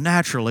fear will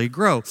naturally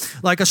grow.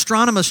 Like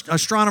astronomers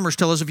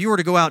tell us, if you were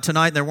to go out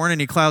tonight and there weren't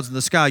any clouds in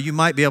the sky, you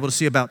might be able to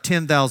see about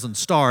 10,000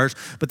 stars,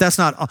 but that's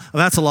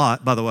a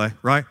lot, by the way,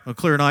 right? A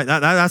clear night,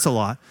 that's a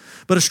lot.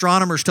 But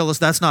astronomers tell us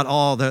that's not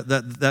all that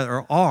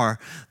there are.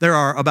 There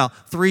are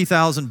about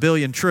 3,000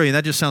 billion trillion.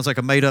 That just sounds like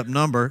a made-up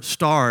number.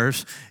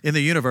 Stars in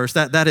the universe.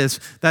 That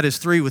is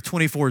 3 with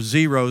 24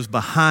 zeros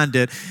behind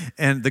it.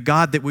 And the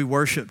God that we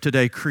worship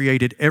today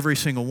created every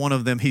single one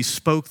of them. He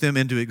spoke them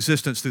into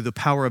existence through the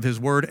power of his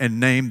word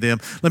and named them.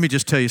 Let me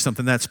just tell you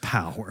something. That's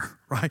power,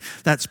 right?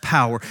 That's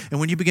power.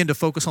 And when you begin to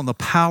focus on the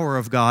power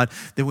of God,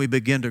 then we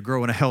begin to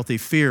grow in a healthy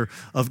fear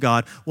of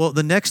God. Well,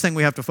 the next thing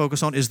we have to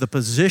focus on is the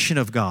position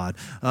of God.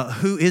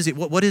 Who is it?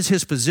 What is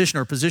his position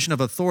or position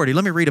of authority?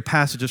 Let me read a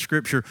passage of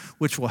Scripture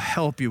which will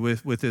help you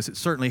with this. It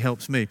certainly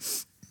helps me.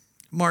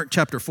 Mark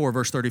chapter 4,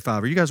 verse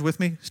 35. Are you guys with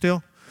me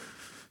still?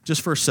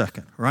 Just for a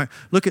second, right?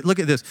 Look at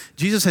this.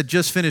 Jesus had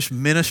just finished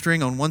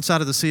ministering on one side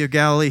of the Sea of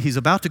Galilee. He's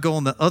about to go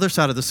on the other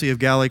side of the Sea of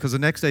Galilee, because the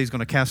next day he's going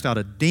to cast out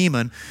a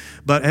demon.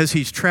 But as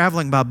he's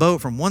traveling by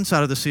boat from one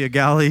side of the Sea of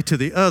Galilee to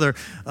the other,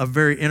 a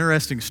very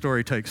interesting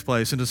story takes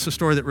place. And it's a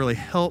story that really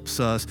helps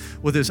us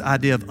with this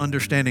idea of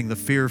understanding the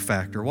fear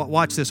factor.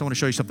 Watch this. I want to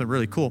show you something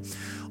really cool.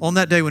 On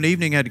that day when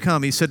evening had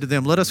come, he said to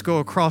them, "Let us go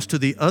across to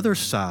the other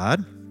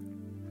side."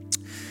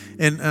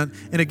 And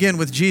again,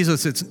 with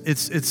Jesus,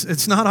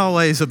 it's not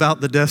always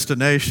about the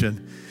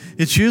destination.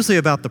 It's usually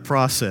about the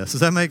process. Does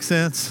that make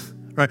sense?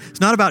 Right?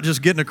 It's not about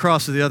just getting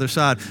across to the other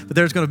side, but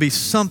there's going to be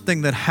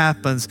something that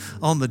happens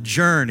on the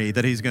journey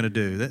that he's going to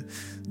do.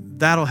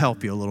 That'll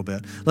help you a little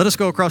bit. Let us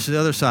go across to the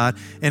other side.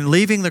 And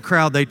leaving the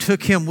crowd, they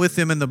took him with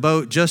them in the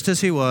boat just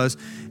as he was,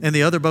 and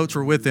the other boats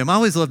were with them. I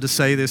always love to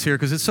say this here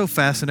because it's so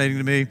fascinating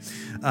to me.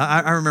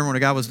 I remember when a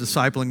guy was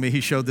discipling me,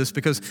 he showed this,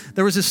 because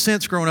there was this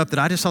sense growing up that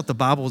I just thought the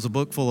Bible was a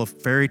book full of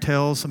fairy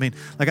tales. I mean,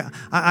 like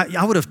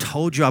I would have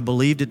told you I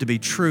believed it to be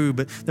true,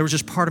 but there was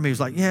just part of me who was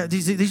like, yeah,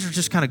 these are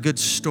just kind of good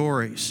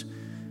stories.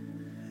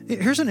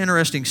 Here's an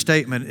interesting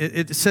statement.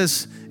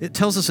 It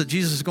tells us that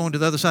Jesus is going to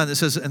the other side. It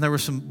says, and there were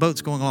some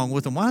boats going along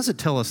with him. Why does it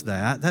tell us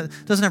that? That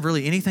doesn't have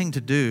really anything to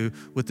do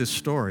with this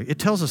story. It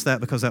tells us that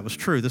because that was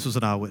true. This was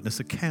an eyewitness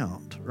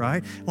account,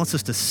 right? It wants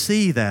us to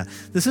see that.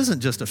 This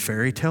isn't just a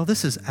fairy tale.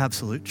 This is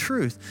absolute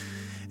truth.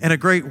 And a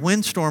great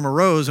windstorm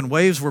arose and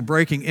waves were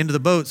breaking into the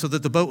boat so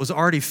that the boat was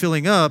already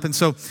filling up. And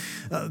so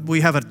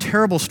we have a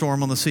terrible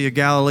storm on the Sea of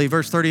Galilee.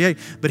 Verse 38,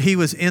 but he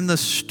was in the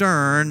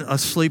stern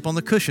asleep on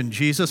the cushion.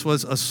 Jesus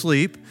was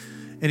asleep,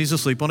 and he's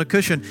asleep on a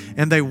cushion.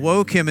 And they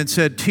woke him and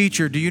said,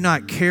 Teacher, do you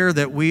not care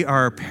that we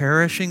are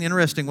perishing?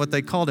 Interesting what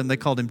they called him. They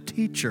called him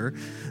teacher.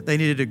 They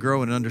needed to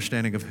grow in an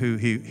understanding of who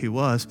he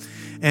was.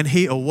 And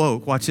he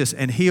awoke, watch this,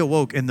 and he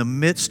awoke in the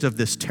midst of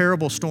this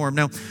terrible storm.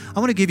 Now, I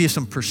want to give you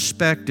some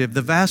perspective.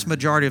 The vast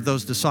majority of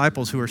those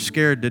disciples who are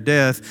scared to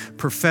death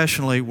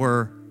professionally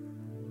were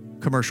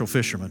commercial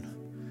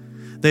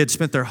fishermen. They had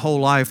spent their whole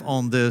life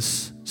on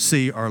this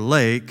sea or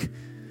lake.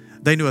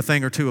 They knew a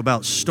thing or two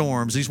about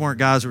storms. These weren't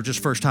guys who were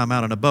just first time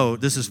out on a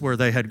boat. This is where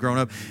they had grown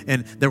up.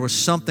 And there was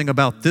something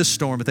about this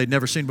storm that they'd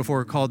never seen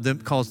before caused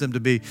them to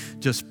be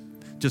just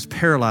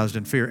paralyzed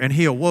in fear. And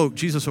he awoke,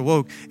 Jesus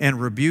awoke and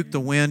rebuked the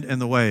wind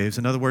and the waves.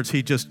 In other words,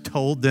 he just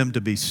told them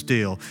to be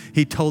still.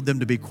 He told them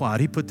to be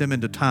quiet. He put them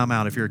into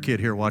timeout if you're a kid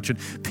here watching.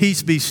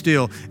 Peace, be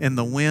still. And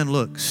the wind,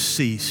 look,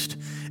 ceased.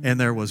 And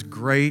there was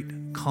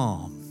great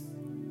calm.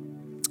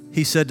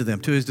 He said to them,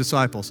 to his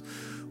disciples,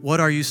 what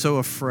are you so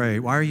afraid?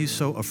 Why are you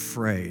so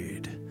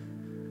afraid?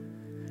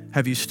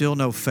 Have you still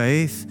no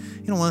faith?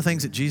 You know, one of the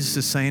things that Jesus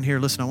is saying here,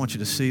 listen, I want you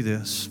to see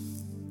this.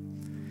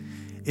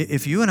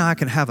 If you and I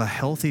can have a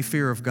healthy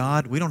fear of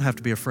God, we don't have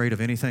to be afraid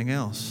of anything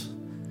else.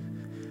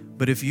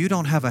 But if you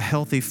don't have a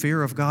healthy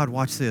fear of God,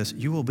 watch this,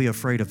 you will be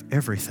afraid of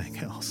everything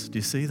else. Do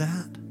you see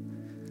that?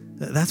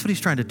 That's what he's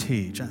trying to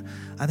teach.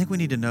 I think we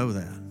need to know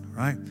that,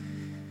 right?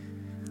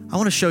 I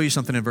want to show you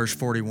something in verse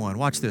 41.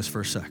 Watch this for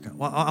a second.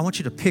 Well, I want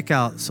you to pick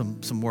out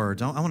some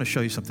words. I want to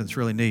show you something that's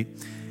really neat.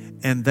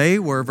 And they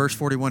were, verse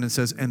 41, it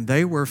says, and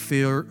they were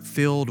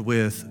filled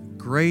with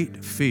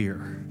great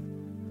fear.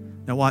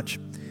 Now watch.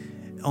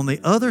 On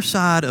the other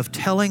side of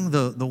telling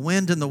the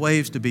wind and the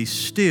waves to be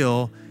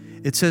still,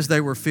 it says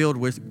they were filled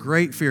with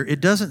great fear. It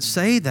doesn't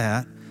say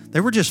that.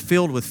 They were just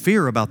filled with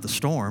fear about the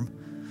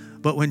storm.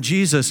 But when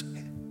Jesus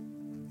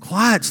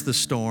quiets the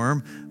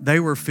storm, they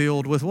were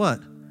filled with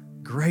what?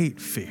 Great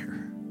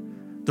fear.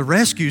 The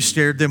rescue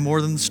scared them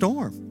more than the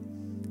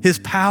storm. His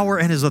power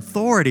and his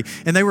authority.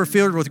 And they were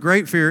filled with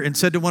great fear and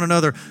said to one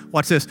another,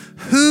 watch this,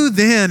 who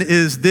then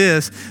is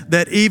this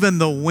that even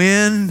the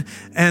wind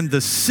and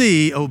the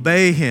sea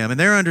obey him? And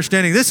they're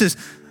understanding this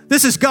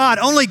is God.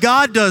 Only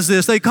God does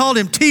this. They called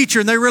him teacher,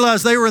 and they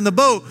realized they were in the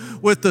boat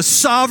with the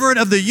sovereign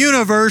of the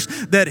universe,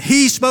 that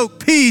he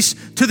spoke peace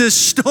to this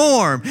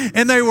storm.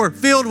 And they were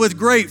filled with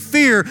great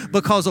fear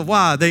because of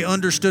why? They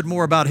understood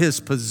more about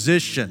his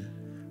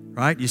position,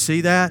 right? You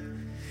see that?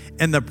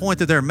 And the point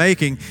that they're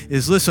making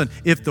is, listen,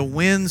 if the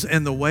winds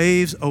and the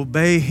waves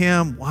obey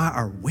him, why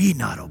are we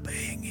not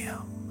obeying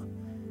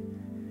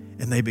him?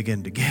 And they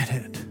begin to get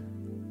it.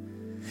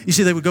 You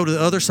see, they would go to the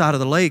other side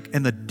of the lake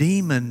and the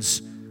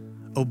demons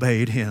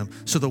obeyed him.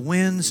 So the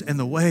winds and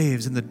the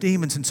waves and the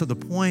demons. And so the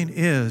point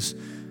is,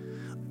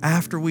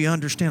 after we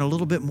understand a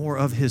little bit more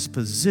of his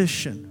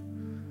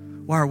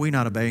position, why are we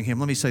not obeying him?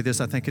 Let me say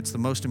this. I think it's the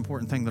most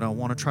important thing that I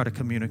want to try to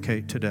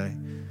communicate today.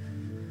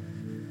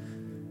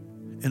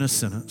 In a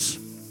sentence.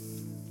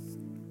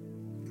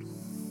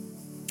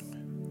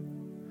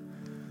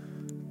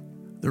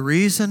 The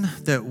reason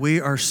that we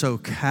are so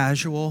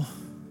casual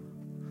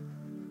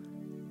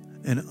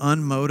and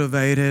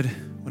unmotivated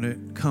when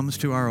it comes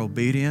to our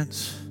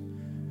obedience,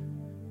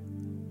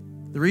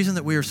 the reason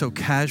that we are so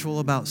casual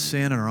about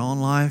sin in our own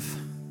life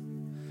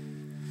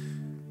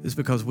is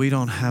because we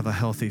don't have a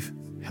healthy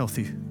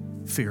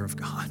fear of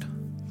God.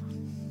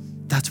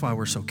 That's why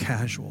we're so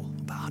casual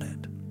about it.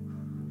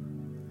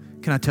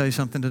 Can I tell you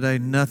something today?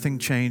 Nothing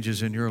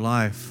changes in your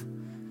life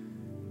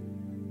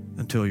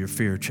until your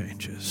fear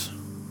changes.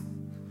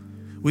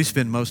 We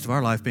spend most of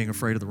our life being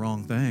afraid of the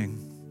wrong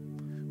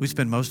thing. We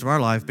spend most of our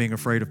life being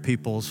afraid of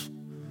people's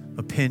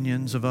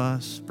opinions of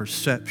us,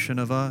 perception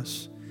of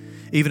us.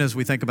 Even as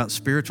we think about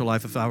spiritual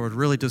life, if I were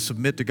really to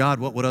submit to God,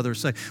 what would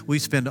others say? We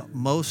spend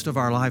most of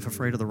our life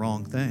afraid of the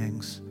wrong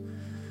things.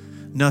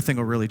 Nothing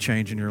will really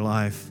change in your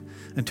life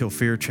until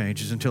fear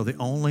changes, until the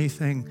only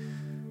thing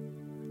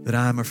that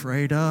I'm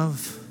afraid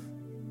of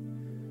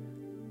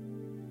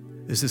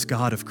is this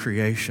God of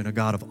creation, a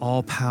God of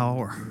all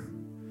power,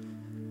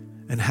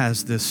 and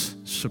has this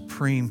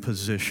supreme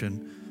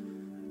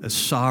position as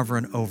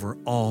sovereign over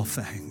all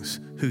things,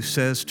 who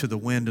says to the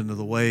wind and to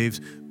the waves,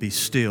 be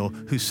still,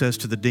 who says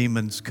to the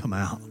demons, come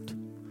out.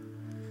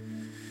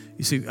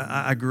 You see,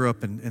 I grew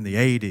up in the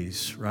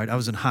 80s, right? I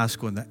was in high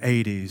school in the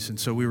 80s, and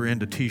so we were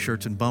into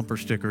T-shirts and bumper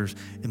stickers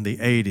in the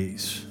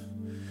 80s.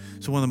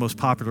 So one of the most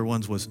popular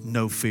ones was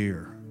No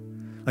Fear.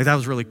 Like, that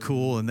was really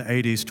cool in the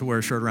 80s to wear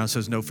a shirt around that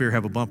says no fear,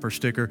 have a bumper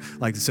sticker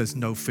like it says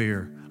no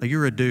fear. Like,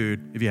 you're a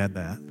dude if you had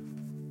that,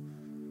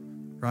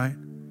 right?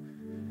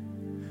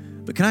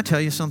 But can I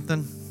tell you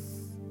something?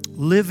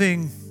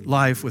 Living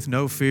life with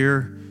no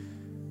fear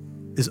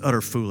is utter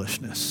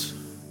foolishness,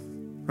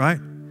 right?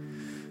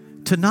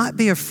 To not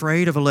be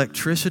afraid of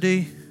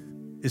electricity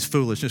is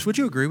foolishness. Would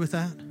you agree with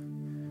that?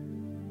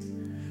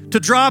 to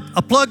drop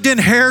a plugged-in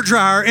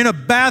hairdryer in a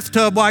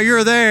bathtub while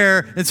you're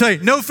there and say,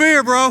 no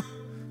fear, bro.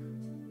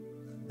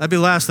 That'd be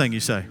the last thing you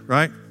say,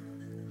 right?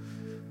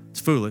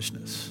 It's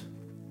foolishness.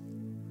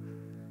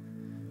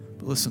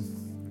 But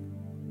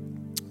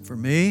listen, for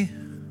me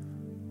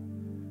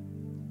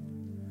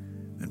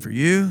and for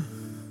you,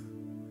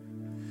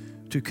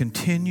 to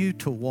continue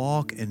to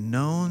walk in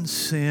known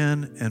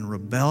sin and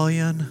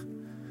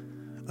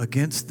rebellion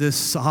against this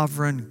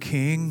sovereign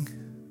King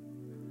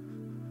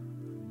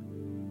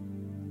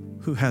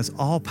who has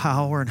all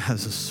power and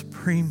has a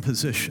supreme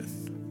position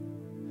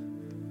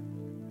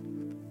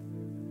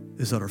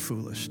is utter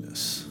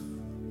foolishness.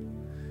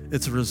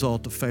 It's a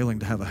result of failing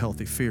to have a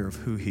healthy fear of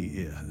who He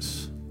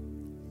is.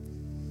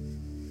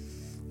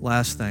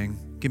 Last thing,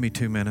 give me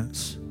 2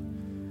 minutes.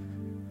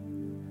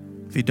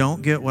 If you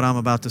don't get what I'm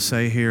about to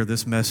say here,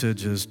 this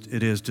message is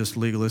just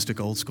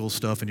legalistic old school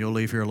stuff, and you'll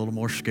leave here a little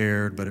more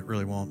scared, but it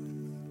really won't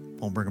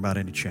bring about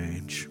any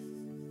change.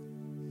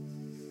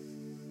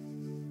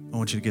 I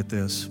want you to get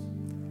this.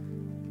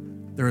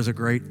 There is a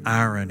great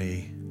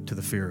irony to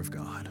the fear of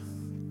God.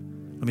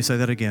 Let me say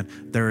that again.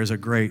 There is a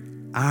great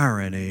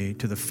irony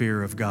to the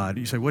fear of God.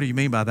 You say, what do you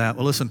mean by that?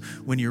 Well, listen,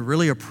 when you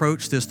really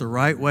approach this the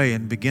right way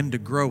and begin to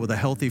grow with a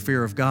healthy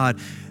fear of God,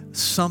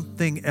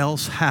 something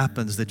else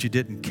happens that you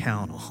didn't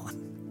count on.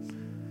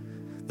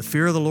 The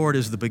fear of the Lord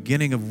is the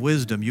beginning of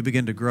wisdom. You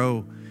begin to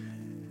grow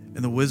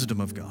in the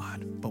wisdom of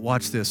God. But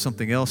watch this,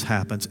 something else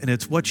happens, and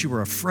it's what you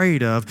were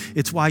afraid of.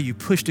 It's why you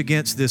pushed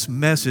against this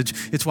message.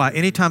 It's why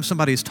anytime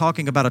somebody is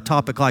talking about a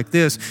topic like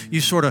this,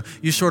 you sort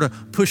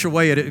of push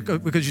away at it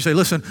because you say,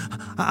 listen,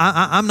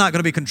 I'm not going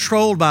to be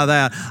controlled by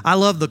that. I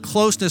love the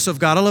closeness of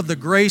God. I love the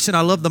grace and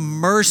I love the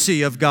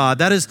mercy of God.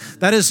 That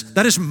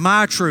is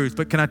my truth.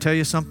 But can I tell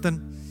you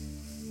something?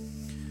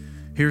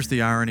 Here's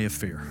the irony of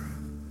fear.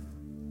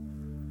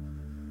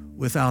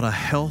 Without a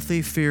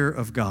healthy fear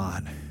of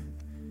God,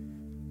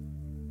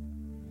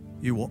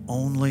 you will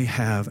only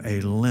have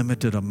a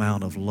limited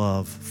amount of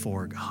love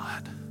for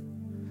God.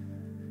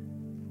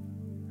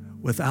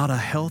 Without a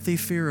healthy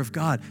fear of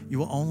God, you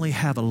will only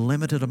have a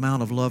limited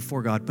amount of love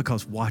for God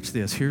because watch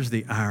this, here's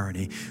the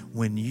irony.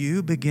 When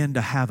you begin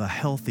to have a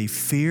healthy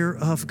fear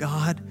of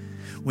God,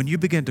 when you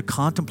begin to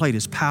contemplate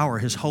His power,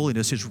 His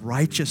holiness, His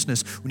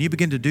righteousness, when you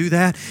begin to do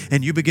that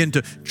and you begin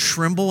to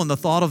tremble in the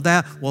thought of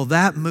that, well,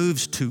 that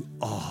moves to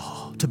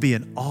awe, to be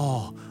in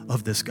awe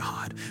of this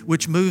God,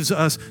 which moves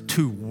us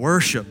to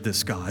worship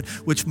this God,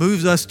 which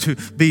moves us to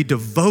be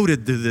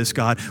devoted to this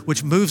God,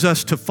 which moves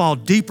us to fall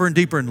deeper and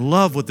deeper in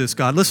love with this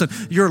God. Listen,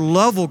 your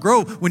love will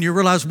grow when you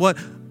realize what,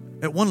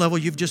 at one level,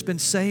 you've just been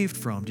saved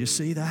from. Do you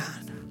see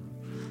that?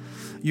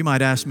 You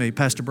might ask me,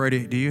 Pastor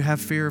Brady, do you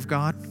have fear of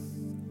God?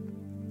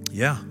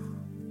 Yeah.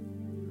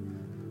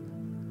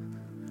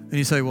 And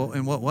you say, well,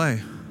 in what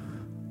way?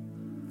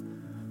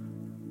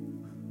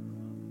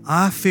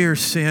 I fear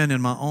sin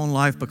in my own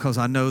life because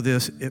I know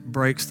this, it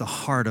breaks the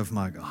heart of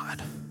my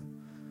God.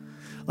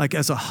 Like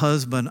as a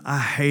husband, I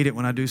hate it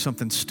when I do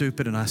something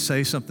stupid and I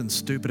say something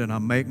stupid and I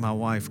make my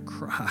wife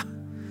cry.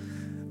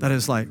 That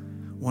is like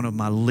one of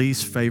my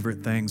least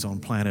favorite things on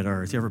planet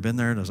Earth. You ever been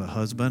there as a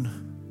husband?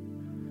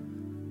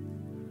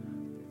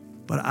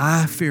 But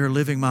I fear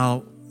living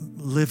my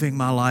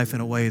life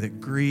in a way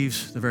that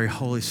grieves the very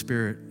Holy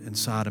Spirit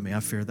inside of me. I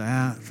fear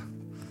that.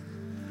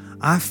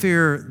 I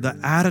fear the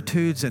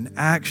attitudes and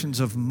actions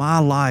of my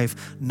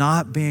life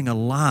not being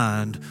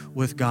aligned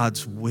with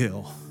God's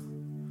will.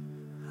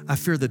 I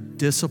fear the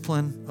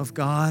discipline of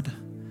God.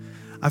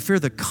 I fear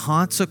the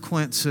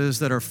consequences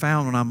that are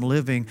found when I'm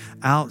living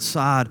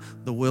outside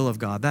the will of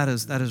God. That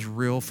is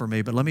real for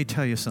me. But let me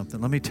tell you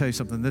something.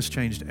 This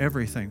changed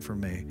everything for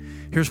me.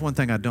 Here's one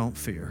thing I don't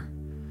fear.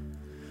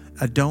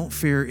 I don't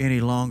fear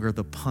any longer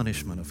the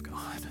punishment of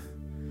God.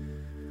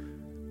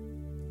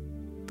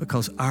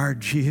 Because our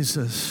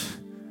Jesus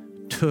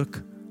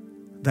took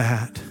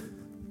that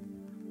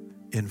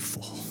in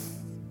full.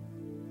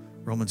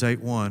 Romans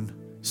 8:1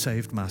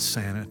 saved my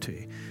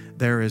sanity.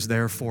 There is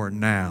therefore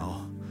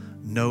now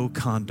no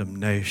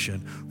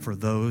condemnation for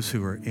those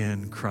who are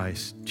in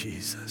Christ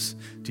Jesus.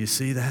 Do you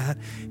see that?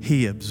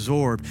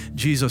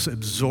 Jesus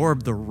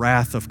absorbed the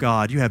wrath of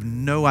God. You have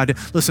no idea.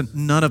 Listen,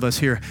 none of us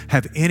here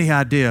have any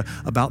idea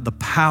about the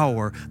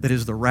power that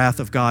is the wrath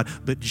of God,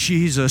 but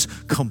Jesus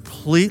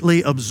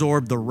completely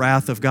absorbed the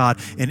wrath of God.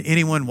 And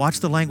anyone,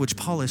 watch the language,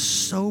 Paul is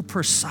so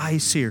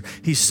precise here.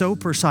 He's so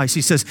precise.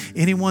 He says,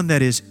 anyone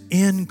that is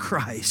in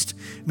Christ,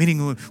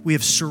 meaning we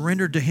have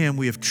surrendered to Him,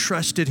 we have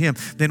trusted Him,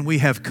 then we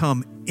have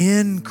come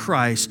in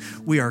Christ.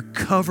 We are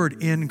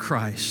covered in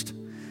Christ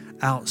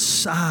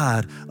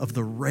outside of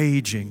the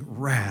raging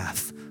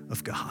wrath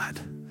of God.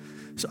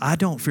 So I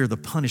don't fear the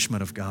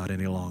punishment of God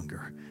any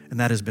longer. And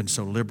that has been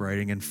so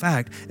liberating. In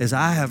fact, as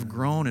I have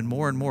grown in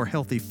more and more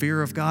healthy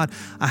fear of God,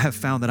 I have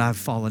found that I've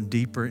fallen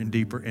deeper and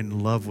deeper in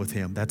love with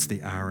Him. That's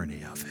the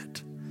irony of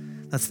it.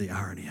 That's the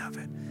irony of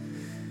it.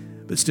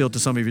 But still, to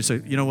some of you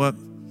say, you know what?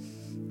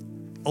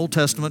 Old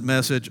Testament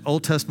message,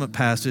 Old Testament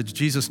passage.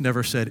 Jesus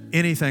never said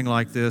anything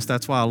like this.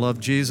 That's why I love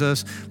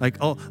Jesus.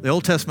 The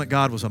Old Testament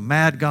God was a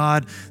mad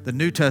God. The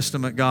New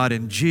Testament God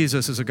in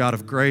Jesus is a God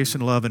of grace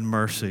and love and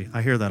mercy.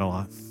 I hear that a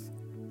lot.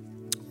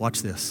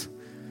 Watch this.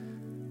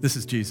 This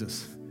is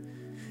Jesus.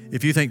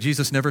 If you think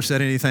Jesus never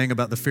said anything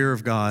about the fear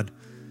of God,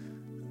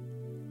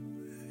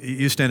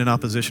 you stand in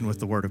opposition with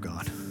the Word of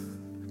God.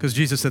 Because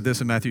Jesus said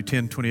this in Matthew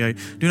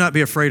 10:28, do not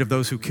be afraid of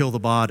those who kill the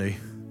body.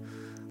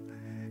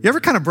 You ever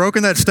kind of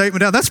broken that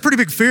statement down? That's a pretty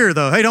big fear,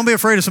 though. Hey, don't be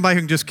afraid of somebody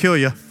who can just kill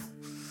you.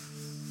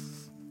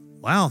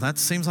 Wow, that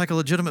seems like a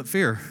legitimate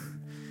fear.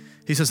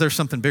 He says there's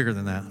something bigger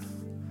than that.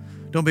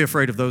 Don't be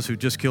afraid of those who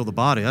just kill the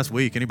body. That's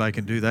weak. Anybody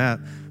can do that,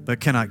 but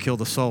cannot kill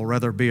the soul.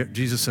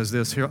 Jesus says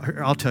this.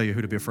 Here, I'll tell you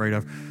who to be afraid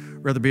of.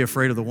 Rather be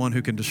afraid of the one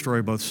who can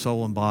destroy both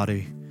soul and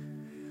body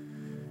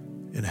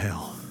in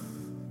hell.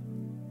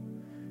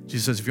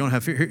 Jesus says, if you don't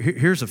have fear,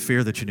 here's a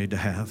fear that you need to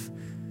have.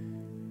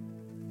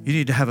 You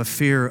need to have a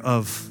fear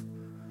of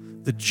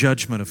the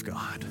judgment of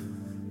God.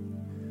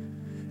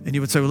 And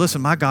you would say, well,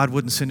 listen, my God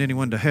wouldn't send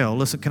anyone to hell.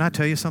 Listen, can I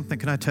tell you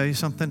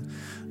something?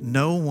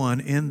 No one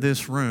in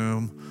this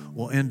room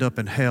will end up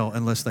in hell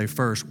unless they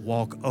first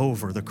walk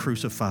over the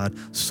crucified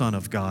Son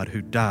of God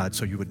who died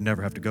so you would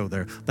never have to go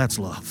there. That's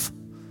love.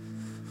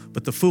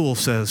 But the fool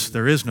says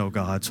there is no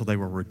God, so they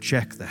will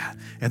reject that,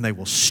 and they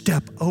will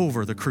step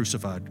over the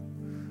crucified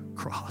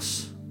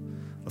cross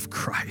of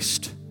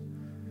Christ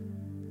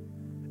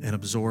and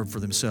absorb for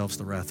themselves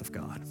the wrath of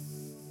God.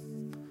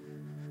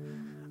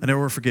 I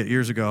never forget,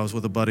 years ago, I was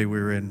with a buddy. We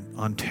were in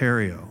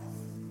Ontario.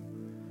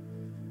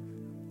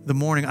 The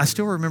morning, I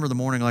still remember the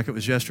morning like it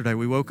was yesterday.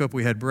 We woke up,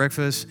 we had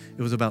breakfast.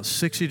 It was about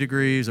 60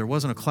 degrees. There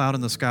wasn't a cloud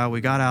in the sky.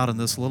 We got out in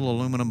this little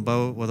aluminum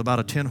boat with about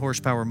a 10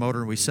 horsepower motor,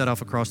 and we set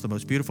off across the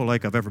most beautiful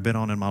lake I've ever been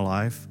on in my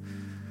life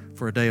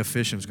for a day of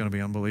fishing. It was going to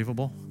be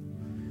unbelievable.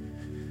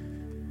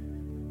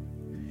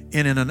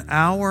 And in an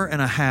hour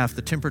and a half,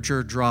 the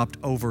temperature dropped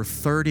over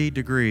 30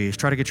 degrees.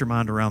 Try to get your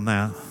mind around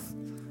that.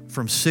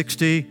 From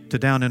 60 to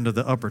down into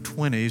the upper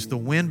 20s. The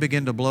wind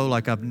began to blow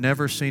like I've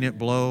never seen it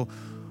blow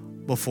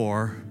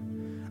before.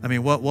 I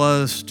mean, what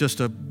was just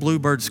a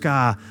bluebird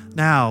sky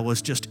now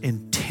was just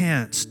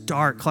intense,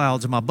 dark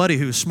clouds. And my buddy,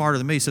 who's smarter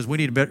than me, says,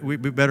 we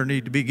better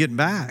need to be getting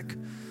back.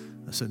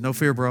 I said, no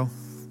fear, bro.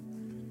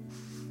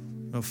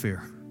 No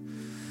fear.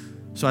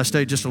 So I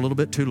stayed just a little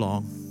bit too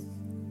long.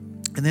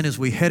 And then as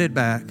we headed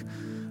back,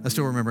 I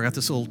still remember, I got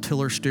this little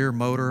tiller steer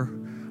motor.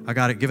 I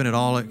got it, giving it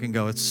all it can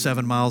go. It's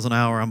 7 miles an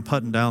hour. I'm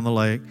putting down the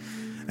lake.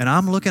 And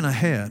I'm looking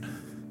ahead,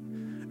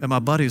 and my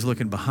buddy's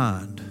looking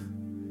behind.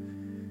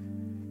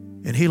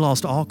 And he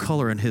lost all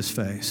color in his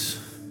face.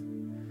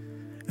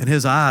 And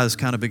his eyes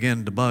kind of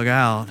began to bug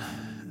out.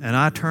 And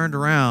I turned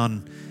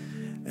around,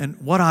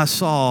 and what I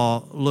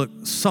saw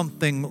looked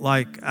something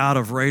like out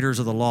of Raiders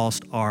of the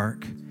Lost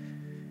Ark.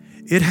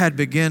 It had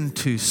begun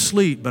to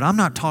sleet, but I'm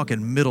not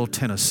talking Middle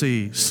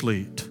Tennessee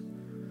sleet,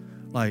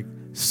 like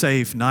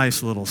safe,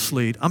 nice little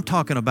sleet. I'm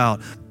talking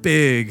about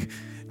big,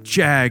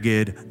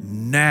 jagged,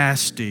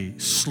 nasty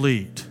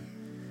sleet.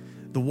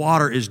 The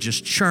water is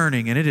just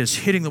churning, and it is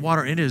hitting the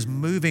water, and it is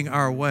moving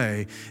our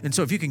way. And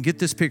so if you can get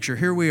this picture,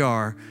 here we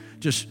are,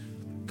 just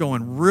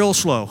going real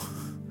slow,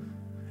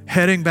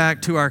 heading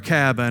back to our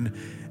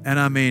cabin, and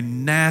I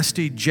mean,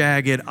 nasty,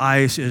 jagged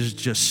ice is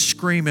just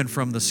screaming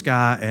from the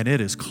sky, and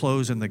it is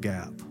closing the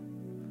gap.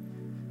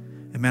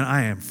 And man,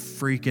 I am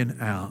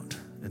freaking out,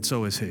 and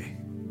so is he.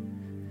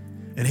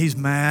 And he's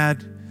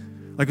mad,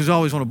 like he's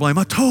always want to blame.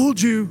 I told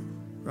you,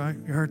 right?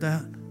 You heard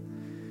that?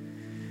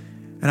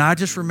 And I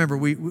just remember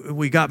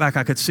we got back.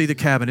 I could see the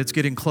cabin. It's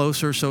getting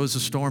closer. So is the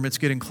storm. It's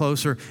getting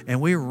closer. And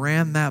we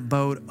ran that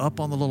boat up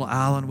on the little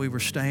island we were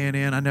staying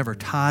in. I never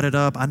tied it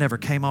up. I never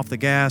came off the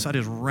gas. I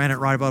just ran it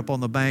right up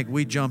on the bank.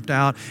 We jumped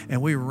out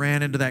and we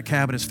ran into that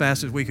cabin as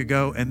fast as we could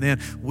go. And then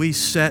we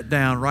sat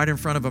down right in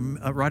front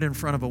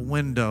of a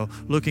window,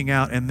 looking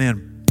out. And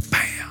then,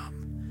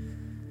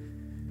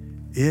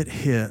 bam! It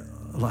hit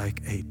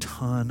like a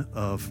ton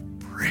of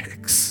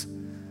bricks.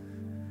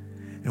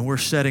 And we're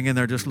sitting in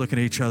there just looking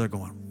at each other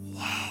going,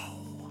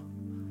 whoa.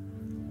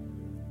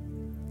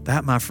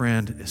 That, my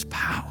friend, is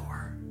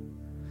power.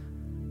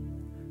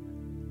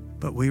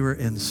 But we were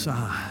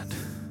inside.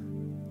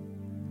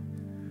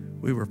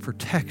 We were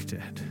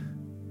protected.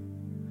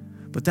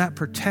 But that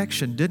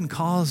protection didn't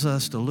cause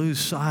us to lose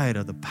sight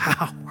of the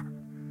power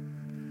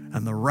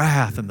and the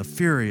wrath and the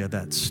fury of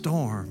that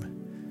storm.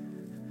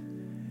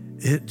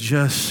 It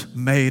just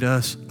made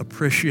us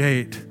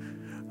appreciate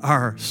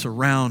our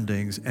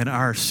surroundings and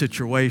our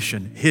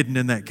situation hidden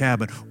in that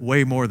cabin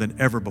way more than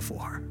ever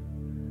before.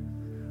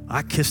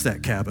 I kissed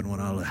that cabin when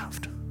I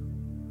left.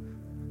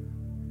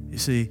 You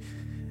see,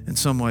 in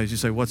some ways you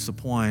say, what's the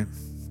point?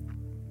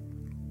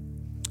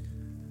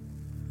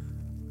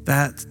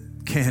 That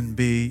can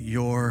be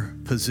your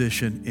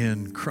position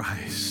in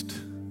Christ.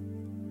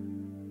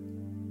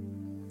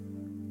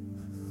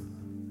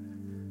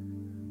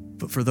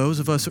 But for those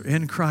of us who are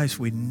in Christ,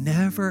 we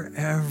never,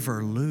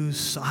 ever lose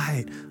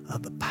sight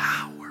of the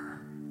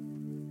power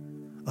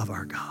of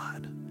our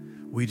God.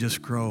 We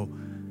just grow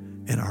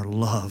in our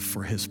love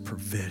for his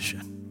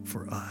provision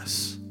for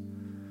us.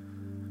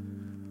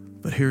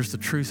 But here's the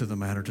truth of the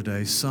matter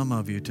today. Some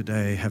of you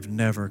today have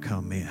never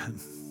come in.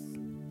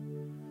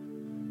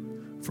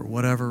 For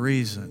whatever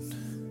reason,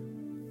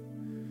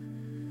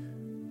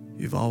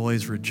 you've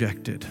always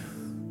rejected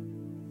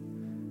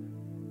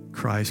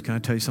Christ. Can I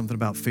tell you something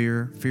about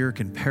fear? Fear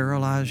can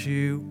paralyze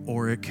you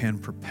or it can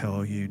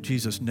propel you.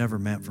 Jesus never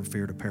meant for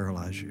fear to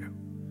paralyze you.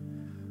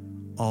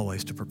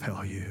 Always to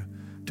propel you,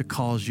 to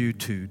cause you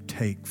to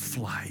take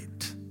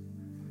flight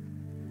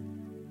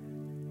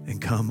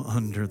and come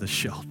under the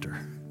shelter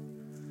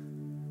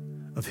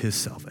of his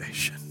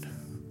salvation.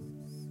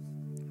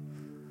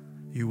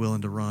 You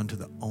willing to run to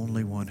the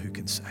only one who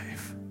can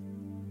save.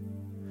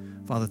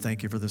 Father,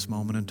 thank you for this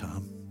moment in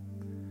time.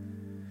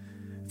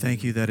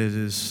 Thank you that it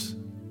is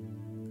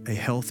a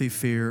healthy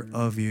fear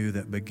of you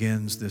that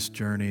begins this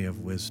journey of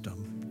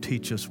wisdom.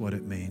 Teach us what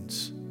it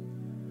means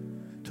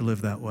to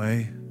live that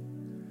way.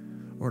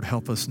 Lord,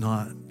 help us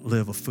not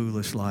live a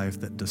foolish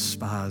life that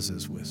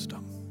despises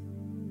wisdom.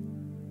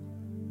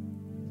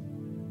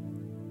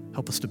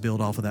 Help us to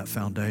build off of that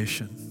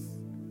foundation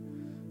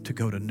to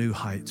go to new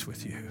heights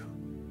with you.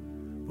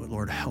 But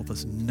Lord, help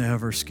us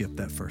never skip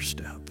that first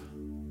step.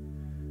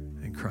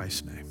 In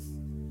Christ's name,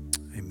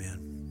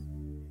 amen.